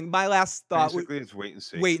Gimple thing? My last thought, basically, it's wait and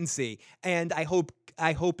see. Wait and see, and I hope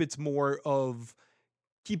it's more of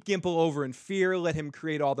keep Gimple over in fear. Let him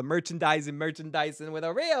create all the merchandising with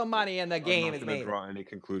a real money in the game is made. I'm not going to draw any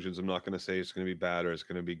conclusions. I'm not going to say it's going to be bad or it's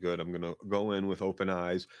going to be good. I'm going to go in with open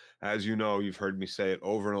eyes. As you know, you've heard me say it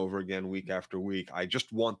over and over again, week after week. I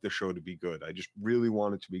just want the show to be good. I just really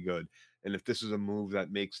want it to be good. And if this is a move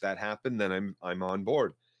that makes that happen, then I'm on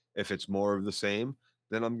board. If it's more of the same,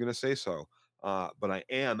 then I'm going to say so. But I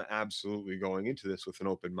am absolutely going into this with an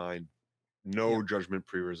open mind. No judgment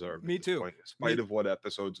pre-reserved. Me too. In spite of what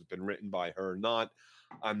episodes have been written by her or not,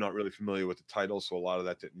 I'm not really familiar with the title, so a lot of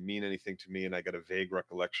that didn't mean anything to me, and I got a vague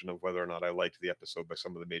recollection of whether or not I liked the episode by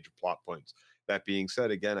some of the major plot points. That being said,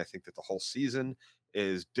 again, I think that the whole season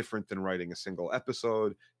is different than writing a single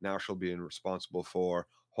episode. Now she'll be responsible for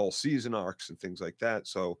whole season arcs and things like that.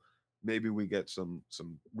 So maybe we get some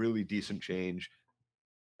really decent change,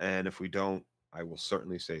 and if we don't, I will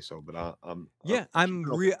certainly say so. But I'm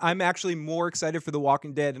actually more excited for The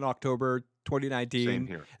Walking Dead in October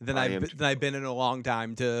 2019 than I've been in a long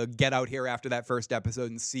time to get out here after that first episode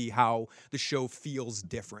and see how the show feels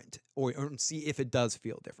different, or see if it does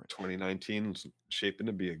feel different. 2019 is shaping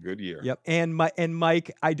to be a good year. Yep. And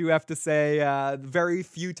Mike, I do have to say, very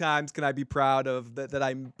few times can I be proud of that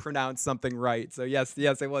I pronounced something right. So yes,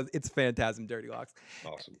 it was. It's Phantasm Dirty Locks.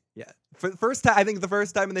 Awesome. Yeah. For the first time, I think the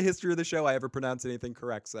first time in the history of the show I ever pronounced anything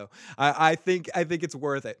correct. So I think it's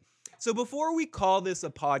worth it. So before we call this a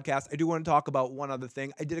podcast, I do want to talk about one other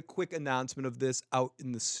thing. I did a quick announcement of this out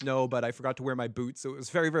in the snow, but I forgot to wear my boots, so it was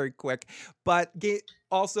very, very quick. But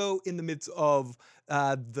also in the midst of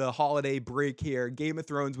the holiday break here, Game of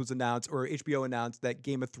Thrones was announced, or HBO announced that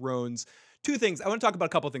Game of Thrones. 2 things. I want to talk about a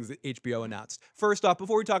couple of things that HBO announced. First off,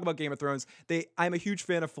 before we talk about Game of Thrones, I'm a huge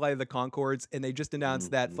fan of Flight of the Conchords, and they just announced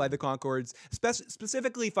that Flight of the Conchords,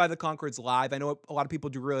 specifically Flight of the Conchords Live. I know a lot of people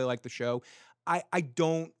do really like the show. I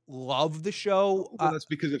don't love the show. Well, that's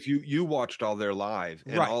because if you watched all their live,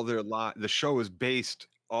 and all their the show is based.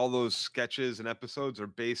 All those sketches and episodes are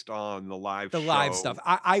based on the live stuff.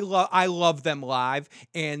 I love them live,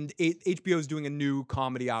 and HBO is doing a new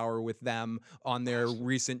comedy hour with them on their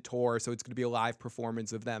recent tour, so it's going to be a live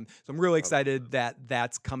performance of them. So I'm really excited that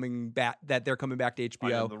that's coming back. That they're coming back to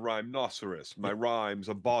HBO. I am the rhinoceros. My rhymes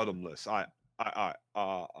are bottomless.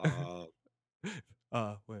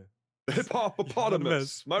 Wait.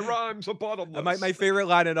 Hippopotamus. My rhymes are bottomless. My favorite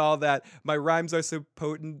line in all that. My rhymes are so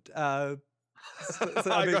potent. I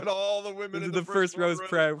got all the women in the first row's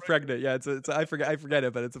pregnant. Yeah, it's I forget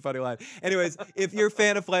it, but it's a funny line. Anyways, if you're a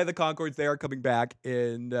fan of Flight of the Conchords, they are coming back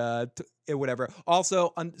in whatever.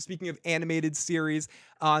 Also, speaking of animated series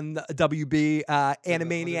on WB,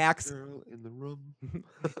 Animaniacs. Girl in the room.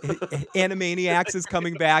 Animaniacs is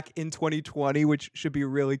coming back in 2020, which should be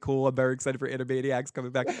really cool. I'm very excited for Animaniacs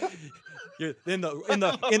coming back. In the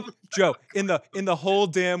whole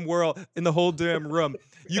damn world, in the whole damn room.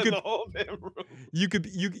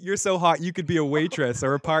 You're so hot you could be a waitress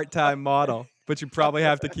or a part-time model, but you probably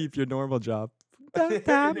have to keep your normal job. A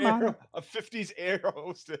 50s air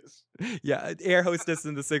hostess. Yeah, air hostess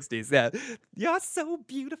in the 60s. Yeah. You're so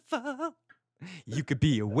beautiful. You could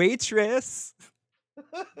be a waitress.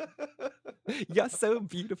 You're so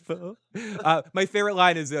beautiful. My favorite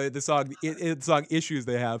line is the song "Issues"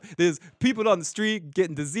 they have. There's people on the street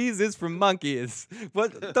getting diseases from monkeys.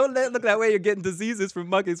 What? Don't let it look that way. You're getting diseases from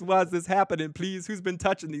monkeys. Why is this happening? Please, who's been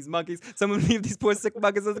touching these monkeys? Someone leave these poor sick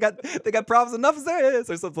monkeys. They got problems enough as there is,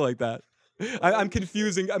 or something like that. I'm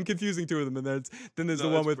confusing two of them, and then there's the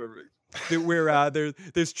one with. Perfect. Where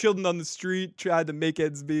there's children on the street trying to make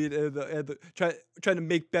ends meet, trying to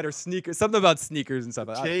make better sneakers. Something about sneakers and stuff.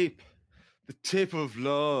 The tape of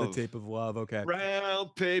love. The tape of love. Okay. Brown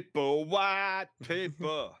paper, white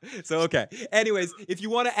paper. So, okay. Anyways, if you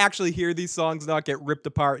want to actually hear these songs not get ripped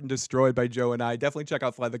apart and destroyed by Joe and I, definitely check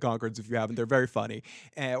out Fly the Conchords if you haven't. They're very funny,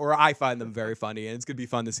 or I find them very funny, and it's gonna be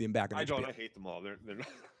fun to see them back on I HBO. don't. I hate them all. They're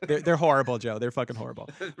not. They're horrible, Joe. They're fucking horrible.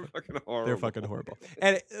 They're fucking horrible. They're fucking horrible.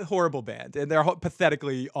 And horrible band. And they're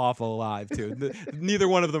pathetically awful live, too. Neither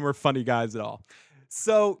one of them are funny guys at all.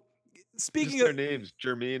 So, speaking Just of their names,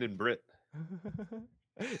 Jermaine and Britt.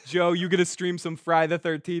 Joe, you gonna stream some Friday the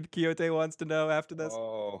 13th? Quixote wants to know after this.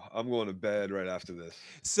 Oh, I'm going to bed right after this.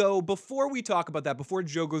 So before we talk about that, before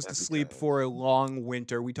Joe goes to sleep for a long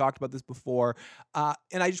winter, we talked about this before,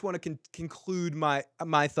 and I just want to conclude my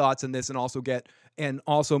thoughts on this, and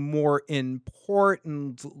also more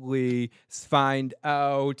importantly, find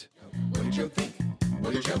out. What did Joe think?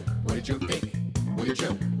 What did Joe think? What did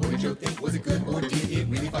Joe think? Was it good or did it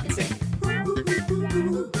really fucking stink?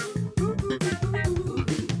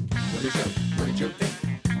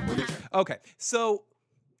 Okay, so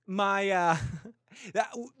my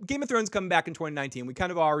Game of Thrones coming back in 2019. We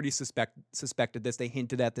kind of already suspected this. They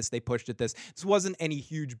hinted at this. They pushed at this. This wasn't any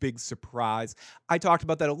huge big surprise. I talked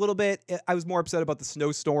about that a little bit. I was more upset about the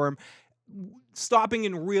snowstorm. Stopping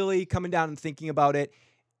and really coming down and thinking about it.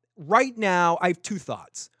 Right now, I have two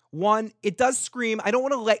thoughts. One, it does scream. I don't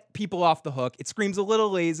want to let people off the hook. It screams a little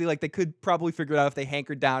lazy. Like they could probably figure it out if they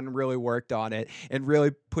hankered down and really worked on it and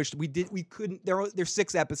really pushed. We couldn't. There's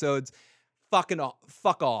 6 episodes. Fuck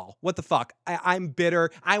all. What the fuck? I'm bitter.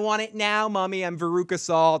 I want it now, mommy. I'm Veruca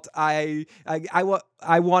Salt. I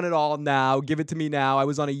want it all now. Give it to me now. I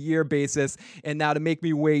was on a year basis, and now to make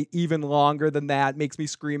me wait even longer than that makes me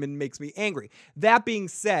scream and makes me angry. That being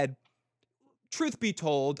said, truth be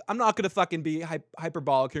told, I'm not going to fucking be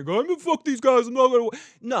hyperbolic here. Go, I'm going to fuck these guys. I'm not going to.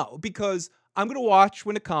 No, because I'm going to watch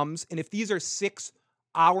when it comes. And if these are 6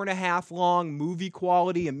 hour-and-a-half long movie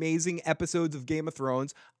quality, amazing episodes of Game of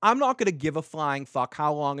Thrones, I'm not going to give a flying fuck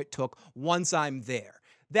how long it took once I'm there.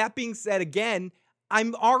 That being said, again,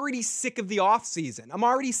 I'm already sick of the off season. I'm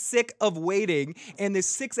already sick of waiting, and there's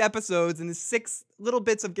 6 episodes and there's 6 little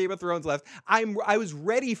bits of Game of Thrones left. I was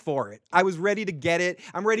ready for it. I was ready to get it.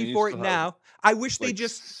 I'm ready for it now. I wish they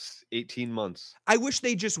just 18 months. I wish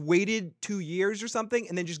they just waited 2 years or something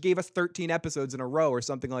and then just gave us 13 episodes in a row or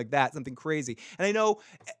something like that, something crazy. And I know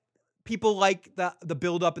people like the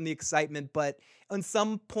build up and the excitement, but on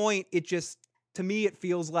some point it just, to me, it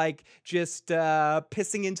feels like just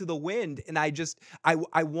pissing into the wind, and I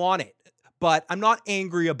want it, but I'm not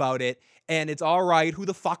angry about it, and it's all right. Who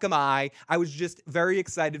the fuck am I? I was just very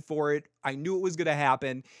excited for it. I knew it was going to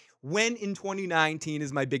happen. When in 2019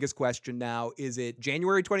 is my biggest question now. Is it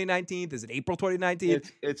January 2019? Is it April 2019?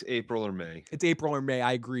 It's April or May. It's April or May.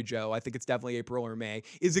 I agree, Joe. I think it's definitely April or May.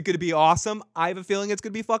 Is it going to be awesome? I have a feeling it's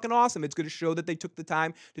going to be fucking awesome. It's going to show that they took the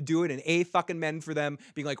time to do it, and fucking men for them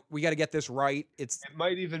being like, we got to get this right. It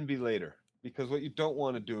might even be later, because what you don't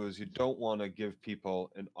want to do is you don't want to give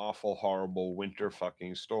people an awful, horrible winter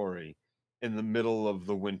fucking story in the middle of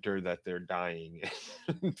the winter that they're dying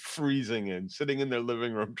and freezing in, sitting in their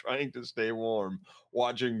living room trying to stay warm,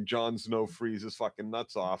 watching Jon Snow freeze his fucking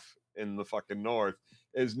nuts off in the fucking north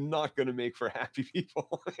is not going to make for happy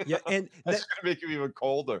people. Yeah, and that's going to make you even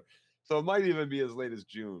colder. So it might even be as late as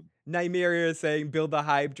June. Nymeria is saying, build the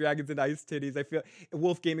hype, dragons and ice titties. I feel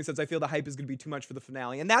Wolf Gaming says, I feel the hype is going to be too much for the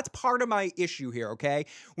finale. And that's part of my issue here, okay?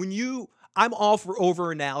 I'm all for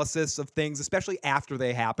over-analysis of things, especially after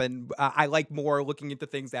they happen. I like more looking into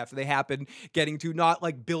things after they happen, getting to not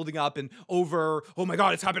like building up and over, oh my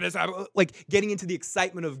God, it's happened, like getting into the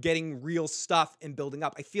excitement of getting real stuff and building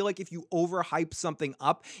up. I feel like if you overhype something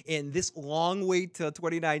up in this long wait to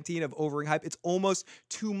 2019 of overhype, it's almost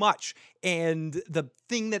too much. And the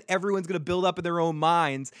thing that everyone's going to build up in their own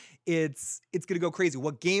minds, it's going to go crazy.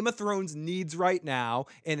 What Game of Thrones needs right now,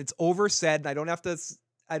 and it's oversaid, and I don't have to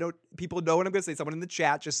I don't. People know what I'm going to say. Someone in the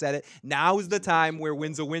chat just said it. Now is the time where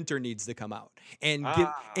Winds of Winter needs to come out and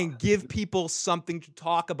give people something to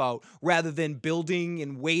talk about rather than building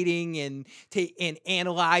and waiting and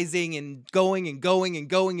analyzing and going and going and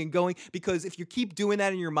going and going. Because if you keep doing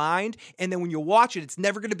that in your mind, and then when you watch it, it's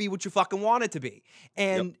never going to be what you fucking want it to be.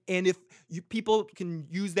 And if people can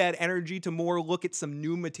use that energy to more look at some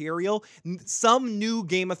new material, some new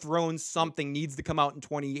Game of Thrones something needs to come out in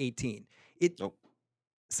 2018. A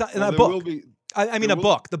book. I mean, a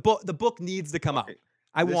book. The book needs to come out.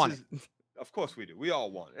 I want it. Of course we do. We all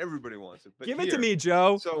want it. Everybody wants it. But give it to me,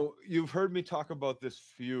 Joe. So you've heard me talk about this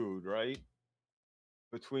feud, right?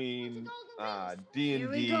 Between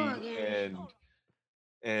D&D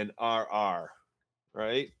and RR,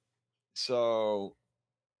 right? So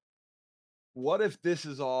what if this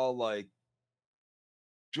is all like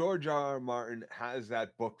George R.R. Martin has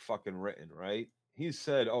that book fucking written, right? He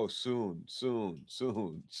said, oh, soon.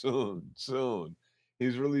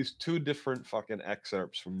 He's released 2 different fucking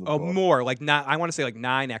excerpts from the book. More. Like I want to say like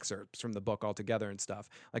 9 excerpts from the book altogether and stuff.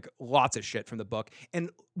 Like lots of shit from the book.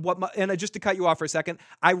 And just to cut you off for a second,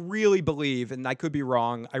 I really believe, and I could be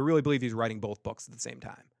wrong, I really believe he's writing both books at the same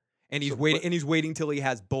time. And he's waiting till he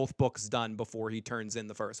has both books done before he turns in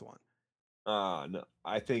the first one. No.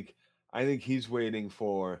 I think he's waiting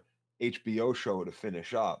for HBO show to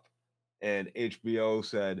finish up. And HBO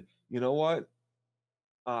said, you know what?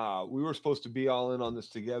 We were supposed to be all in on this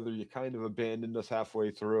together. You kind of abandoned us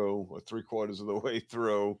halfway through, or 3/4 of the way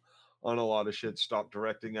through, on a lot of shit. Stopped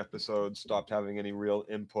directing episodes, stopped having any real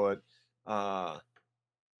input. And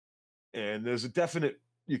there's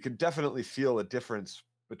you can definitely feel a difference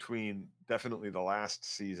between definitely the last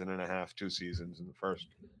season and a half, 2 seasons, and the first.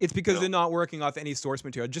 It's because they're not working off any source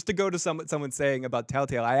material. Just to go to someone saying about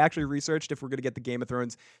Telltale, I actually researched if we're going to get the Game of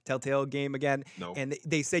Thrones Telltale game again. No. And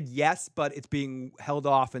they said yes, but it's being held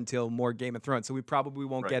off until more Game of Thrones. So we probably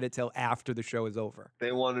won't get it till after the show is over.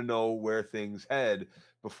 They want to know where things head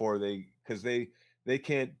before because they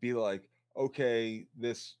can't be like, okay,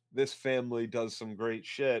 this family does some great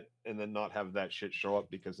shit and then not have that shit show up,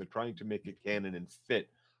 because they're trying to make it canon and fit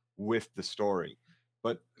with the story.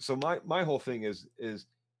 But so my whole thing is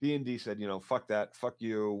D&D said, fuck that, fuck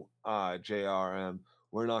you, JRM.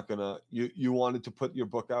 We're not gonna. You wanted to put your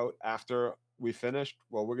book out after we finished.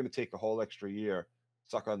 Well, we're gonna take a whole extra year.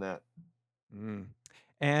 Suck on that.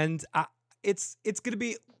 And it's gonna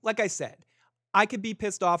be like I said. I could be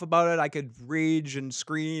pissed off about it. I could rage and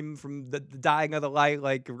scream from the dying of the light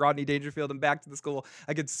like Rodney Dangerfield and Back to the School.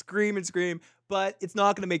 I could scream and scream, but it's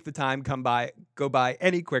not going to make the time go by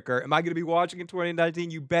any quicker. Am I going to be watching in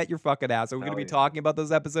 2019? You bet your fucking ass. Are we going to be talking about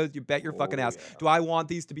those episodes? You bet your fucking ass. Yeah. Do I want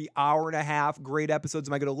these to be 1.5 hour great episodes?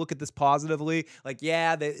 Am I going to look at this positively? Like,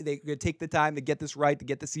 yeah, they take the time to get this right, to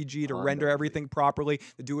get the CG, to render everything properly,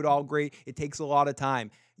 to do it all great. It takes a lot of time.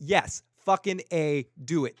 Yes. Fucking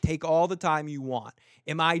do it. Take all the time you want.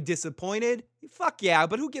 Am I disappointed? Fuck yeah,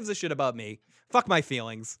 but who gives a shit about me? Fuck my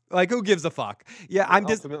feelings. Like, who gives a fuck? Yeah, I'm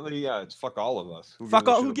just ultimately, yeah, it's fuck all of us.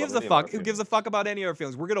 Who gives a fuck? Who gives a fuck about any of our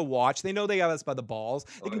feelings? We're gonna watch. They know they have us by the balls.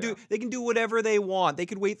 They can do whatever they want. They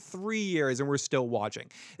could wait 3 years and we're still watching.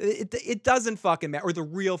 It doesn't fucking matter. Or the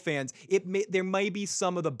real fans. There may be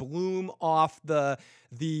some of the bloom off the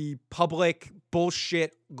public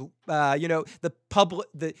bullshit. The public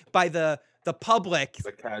the public,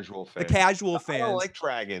 the casual fans. I don't like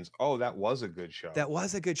Dragons. Oh, that was a good show.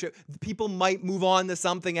 People might move on to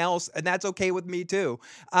something else, and that's okay with me too.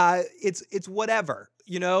 It's whatever.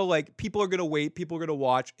 Like, people are gonna wait. People are gonna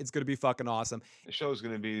watch. It's gonna be fucking awesome. The show is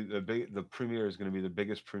gonna be the premiere is gonna be the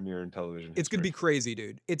biggest premiere in television. It's gonna be crazy,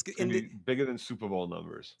 dude. It's gonna be bigger than Super Bowl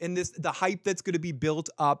numbers. And the hype that's gonna be built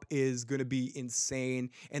up is gonna be insane.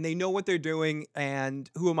 And they know what they're doing. And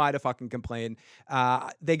who am I to fucking complain?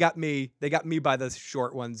 They got me. They got me by the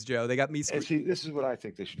short ones, Joe. They got me. And see, this is what I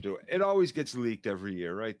think they should do. It always gets leaked every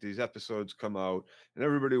year, right? These episodes come out, and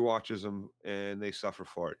everybody watches them, and they suffer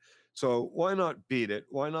for it. So why not beat it?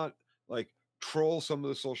 Why not troll some of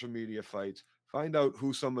the social media fights? Find out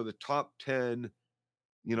who some of the top 10,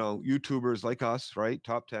 YouTubers like us, right?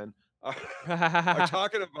 Top 10 are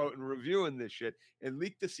talking about and reviewing this shit, and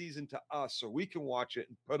leak the season to us so we can watch it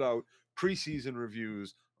and put out preseason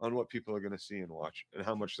reviews on what people are going to see and watch and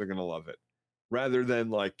how much they're going to love it, rather than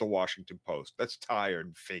like the Washington Post. That's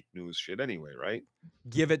tired fake news shit anyway, right?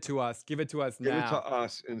 Give it to us. Give it to us now. Give it to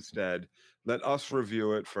us instead. Let us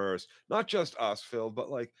review it first. Not just us, Phil, but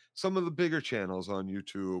like some of the bigger channels on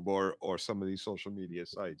YouTube or some of these social media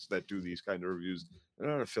sites that do these kind of reviews. They're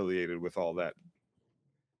not affiliated with all that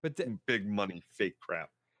big money fake crap.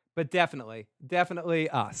 But definitely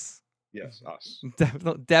us. Yes, us.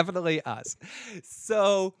 Definitely us.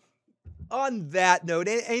 So on that note,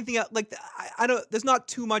 anything else? Like I don't. There's not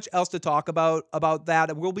too much else to talk about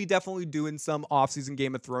that. We'll be definitely doing some off-season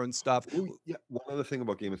Game of Thrones stuff. Ooh, yeah. One other thing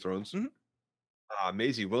about Game of Thrones. Mhm.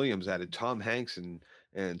 Maisie Williams added Tom Hanks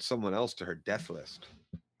and someone else to her death list.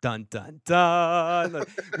 Dun dun dun.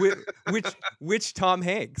 Which Tom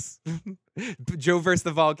Hanks? Joe versus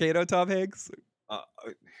the volcano. Tom Hanks. Uh,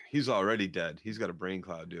 he's already dead. He's got a brain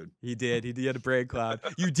cloud, dude. He did. He did a brain cloud.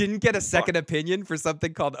 You didn't get a second opinion for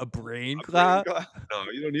something called a brain A brain cloud? cloud? No,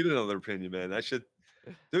 you don't need another opinion, man. That shit,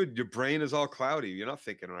 dude. Your brain is all cloudy. You're not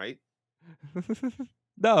thinking right.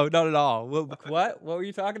 No, not at all. What? What were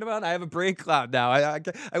you talking about? I have a brain cloud now.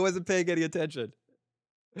 I wasn't paying any attention.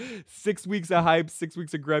 6 weeks of hype, 6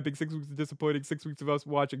 weeks of griping, 6 weeks of disappointing, 6 weeks of us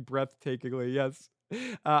watching breathtakingly. Yes,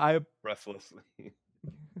 I. Breathlessly.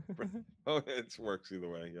 Oh, it works either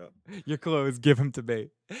way. Yeah. Your clothes, give them to me.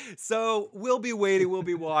 So we'll be waiting, we'll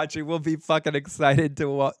be watching, we'll be fucking excited to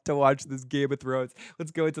watch this Game of Thrones.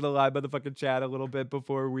 Let's go into the live motherfucking chat a little bit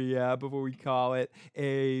before we call it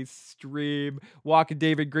a stream. Walking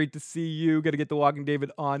David, great to see you. Gonna get the Walking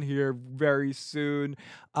David on here very soon.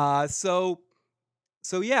 So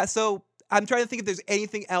yeah, so I'm trying to think if there's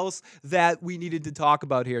anything else that we needed to talk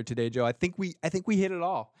about here today, Joe. I think we hit it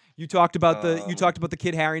all. You talked about the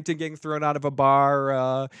Kid Harington getting thrown out of a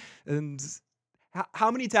bar, and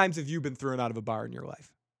how many times have you been thrown out of a bar in your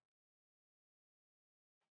life,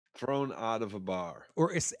 Thrown out of a bar.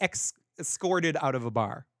 or escorted out of a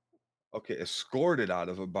bar? Okay, escorted out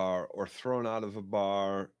of a bar or thrown out of a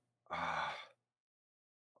bar.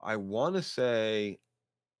 I want to say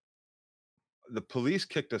the police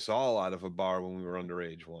kicked us all out of a bar when we were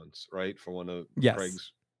underage once, right? For one of Yes.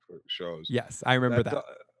 Craig's shows. Yes, I remember that.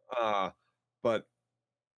 But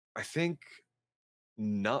I think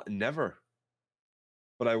never.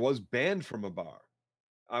 But I was banned from a bar.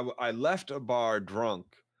 I left a bar drunk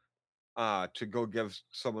to go give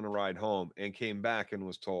someone a ride home and came back and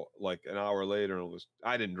was told like an hour later, and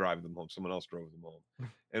I didn't drive them home, someone else drove them home,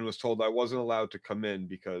 and was told I wasn't allowed to come in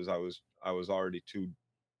because I was already too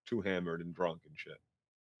hammered and drunk and shit.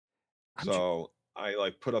 So I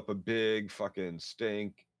like put up a big fucking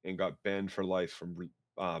stink and got banned for life from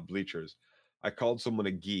bleachers. I called someone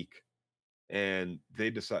a geek, and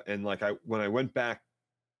they decided. And like when I went back,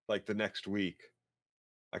 like the next week,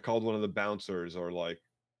 I called one of the bouncers, or like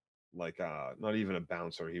not even a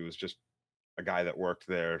bouncer. He was just a guy that worked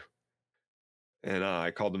there, and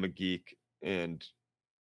I called him a geek. And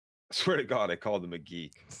I swear to God, I called him a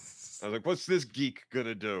geek. I was like, "What's this geek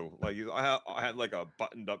gonna do?" Like, I had like a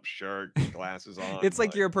buttoned-up shirt, glasses on. It's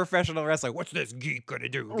like you're a professional wrestler. What's this geek gonna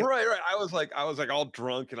do? Right. I was like all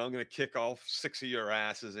drunk, and I'm gonna kick all 6 of your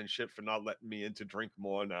asses and shit for not letting me in to drink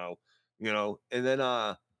more now, And then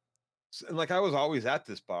and like I was always at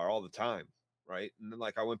this bar all the time, right? And then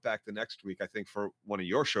like I went back the next week, I think for one of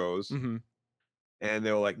your shows, Mm-hmm. and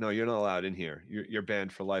they were like, "No, you're not allowed in here. You're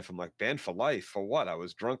banned for life." I'm like, "Banned for life for what? I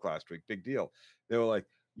was drunk last week. Big deal." They were like,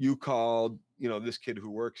 "You called, this kid who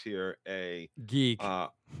works here a Geek.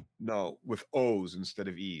 no, with O's instead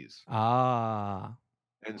of E's." Ah.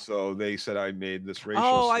 And so they said I made this racial.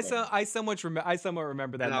 Oh, slur. I somewhat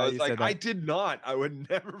remember that. And now I you was like, said that. I did not. I would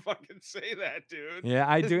never fucking say that, dude. Yeah,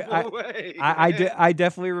 I do. No way. I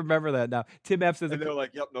definitely remember that now. Tim F says, And they're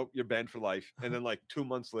like, "Yep, nope, you're banned for life." And then like 2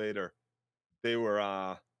 months later, they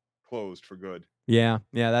were closed for good. yeah,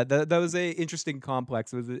 that was a interesting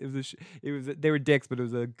complex. They were dicks, but it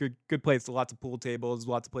was a good place. Lots of pool tables,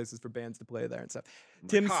 lots of places for bands to play there and stuff.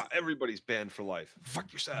 Tim's everybody's banned for life.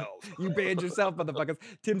 Fuck yourself. You banned yourself, motherfuckers.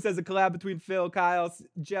 Tim says a collab between Phil, Kyle,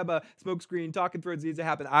 Gemma, Smokescreen, Talking Threads needs to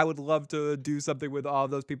happen. I would love to do something with all of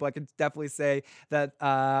those people. I can definitely say that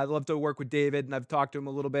I'd love to work with David, and I've talked to him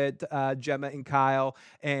a little bit. Gemma and Kyle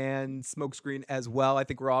and Smokescreen as well. I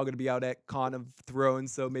think we're all going to be out at Con of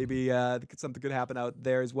Thrones, so maybe something could happen out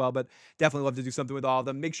there as well. But definitely love to do something with all of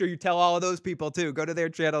them. Make sure you tell all of those people too. Go to their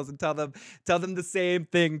channels and tell them the same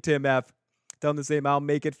thing, Tim F. Tell them the same. I'll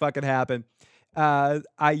make it fucking happen.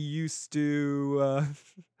 I used to.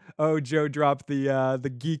 Oh, Joe dropped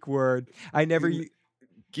the geek word. I never.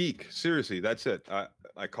 Geek. Seriously, that's it.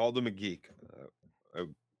 I called him a geek.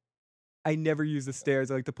 I never use the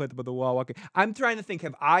stairs. I like to put them on the wall walking. I'm trying to think.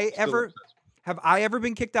 Have I ever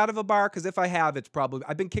been kicked out of a bar? Because if I have, it's probably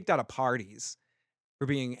I've been kicked out of parties for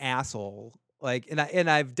being an asshole. Like, and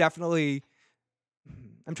I've definitely.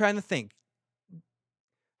 I'm trying to think.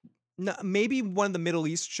 No, maybe one of the Middle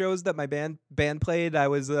East shows that my band played. I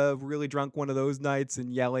was really drunk one of those nights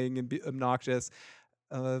and yelling and obnoxious.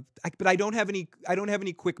 But I don't have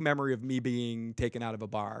any quick memory of me being taken out of a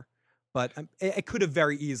bar. but it could have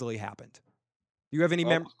very easily happened. Do you have any I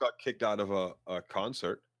mem? almost got kicked out of a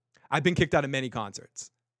concert. I've been kicked out of many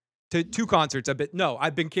concerts. To two concerts. I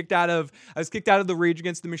was kicked out of the Rage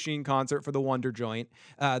Against the Machine concert for the Wonder Joint.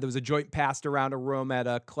 There was a joint passed around a room at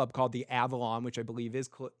a club called the Avalon, which I believe is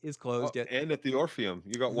closed yet. And at the Orpheum,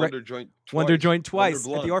 you got Right. Wonder Joint twice. Wonder Joint Wonder twice at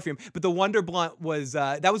Blunt. the Orpheum, but the Wonder Blunt was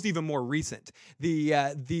that was even more recent.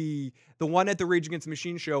 The one at the Rage Against the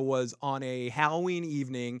Machine show was on a Halloween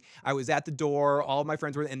evening. I was at the door, all of my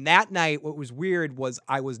friends were, and that night, what was weird was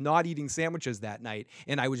I was not eating sandwiches that night,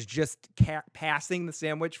 and I was just passing the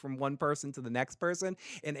sandwich from one person to the next person,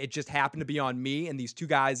 and it just happened to be on me. And these two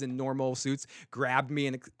guys in normal suits grabbed me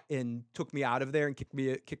and took me out of there and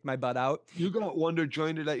kicked my butt out. You got Wonder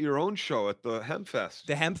Jointed at your own show at the Hempfest.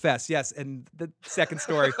 The Hempfest, yes. And the second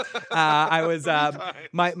story, I was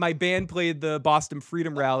my band played the Boston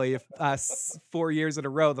Freedom Rally 4 years in a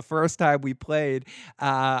row. The first time we played,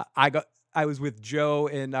 I was with Joe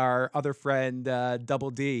and our other friend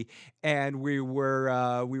Double D, and we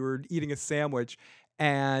were eating a sandwich.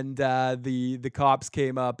 And the cops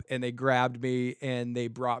came up and they grabbed me and they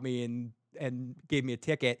brought me in and gave me a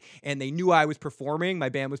ticket, and they knew I was performing. My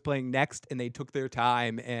band was playing next, and they took their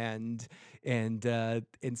time and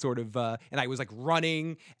sort of and I was like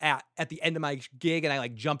running at the end of my gig, and I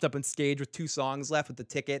like jumped up on stage with 2 songs left with the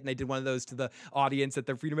ticket, and I did one of those to the audience at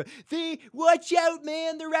the Freedom. Watch out,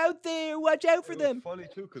 man! They're out there. Watch out for them. It was funny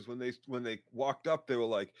too, because when they walked up, they were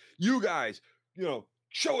like, "You guys,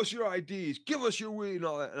 show us your IDs, give us your weed," and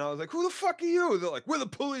all that. And I was like, "Who the fuck are you?" They're like, "We're the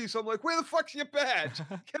police." I'm like, "Where the fuck's your badge?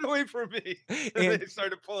 Get away from me!" And they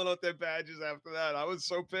started pulling out their badges after that. I was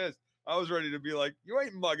so pissed. I was ready to be like, "You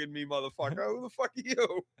ain't mugging me, motherfucker. Who the fuck are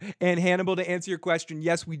you?" And Hannibal, to answer your question,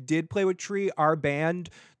 yes, we did play with Tree. Our band,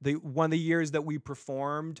 one of the years that we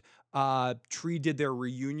performed, Tree did their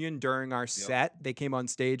reunion during our set. They came on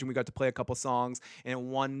stage and we got to play a couple songs. And in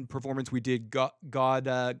one performance, we did God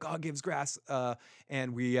Gives Grass,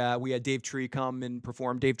 and we had Dave Tree come and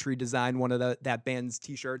perform. Dave Tree designed one of that band's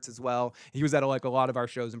T-shirts as well. He was at a lot of our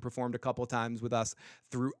shows and performed a couple times with us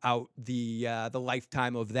throughout the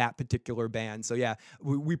lifetime of that particular band. So yeah,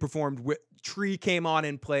 we performed. Tree came on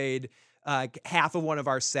and played half of one of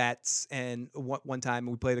our sets, and one time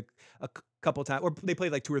we played a couple times, or they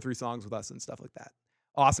played like 2 or 3 songs with us and stuff like that.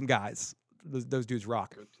 Awesome guys. Those dudes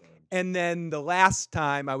rock. Good time. And then the last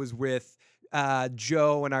time I was with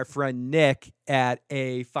Joe and our friend Nick at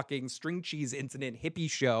a fucking string cheese incident hippie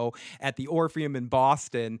show at the Orpheum in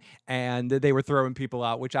Boston, and they were throwing people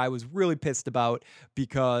out, which I was really pissed about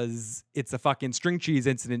because it's a fucking string cheese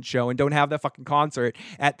incident show, and don't have that fucking concert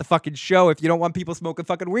at the fucking show if you don't want people smoking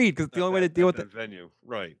fucking weed, because it's the only way to deal with it. Venue,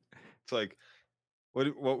 right? It's like,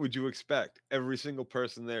 what would you expect? Every single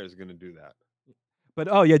person there is going to do that. But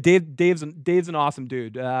oh yeah, Dave's an awesome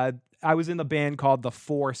dude. I was in the band called The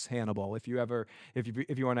Force, Hannibal. If you want to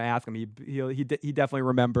ask him, he definitely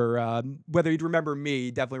remember whether he'd remember me,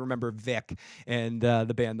 he'd definitely remember Vic and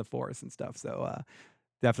the band The Force and stuff. So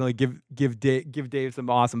definitely give Dave some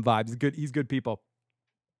awesome vibes. He's good people.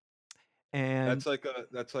 And that's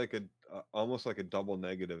like a almost like a double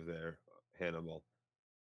negative there, Hannibal.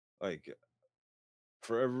 Like,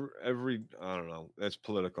 for every I don't know, that's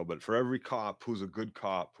political, but for every cop who's a good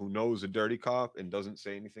cop, who knows a dirty cop and doesn't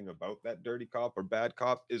say anything about that dirty cop or bad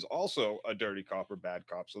cop, is also a dirty cop or bad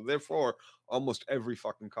cop. So therefore, almost every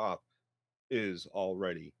fucking cop is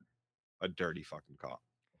already a dirty fucking cop.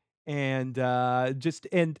 And just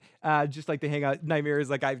like to hang out. Nightmare is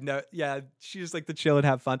like she just like to chill and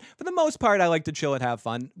have fun. For the most part, I like to chill and have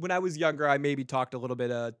fun. When I was younger, I maybe talked a little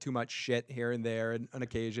bit too much shit here and there and on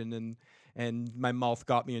occasion, and my mouth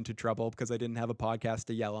got me into trouble because I didn't have a podcast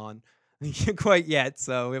to yell on quite yet.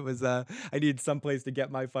 So it was I needed someplace to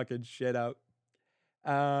get my fucking shit out.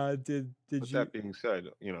 But that being said,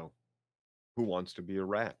 who wants to be a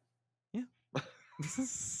rat? Yeah.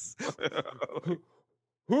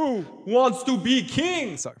 Who wants to be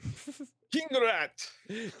king? Sorry. King Rat.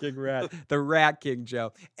 King Rat. The Rat King,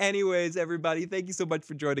 Joe. Anyways, everybody, thank you so much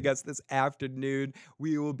for joining us this afternoon.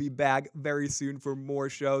 We will be back very soon for more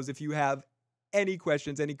shows. If you have any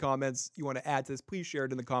questions, any comments you want to add to this, please share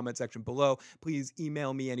it in the comment section below. Please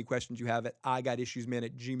email me any questions you have at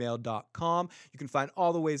igotissuesman@gmail.com. You can find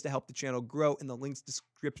all the ways to help the channel grow in the links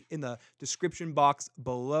in the description box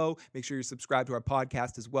below. Make sure you subscribe to our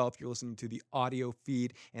podcast as well if you're listening to the audio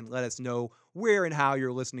feed, and let us know where and how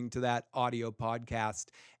you're listening to that audio podcast.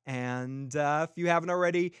 And if you haven't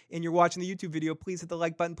already and you're watching the YouTube video, please hit the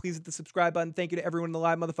like button. Please hit the subscribe button. Thank you to everyone in the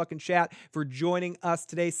live motherfucking chat for joining us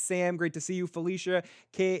today. Sam, great to see you. Felicia,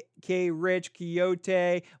 K Rich,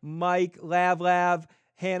 Quixote, Mike, Lav,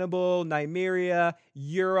 Hannibal, Nymeria,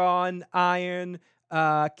 Euron, Iron,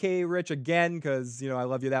 K Rich again, because I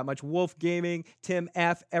love you that much. Wolf Gaming, Tim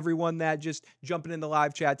F, everyone that just jumping in the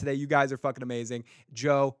live chat today. You guys are fucking amazing.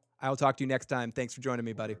 Joe, I'll talk to you next time. Thanks for joining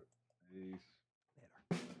me, buddy. Peace.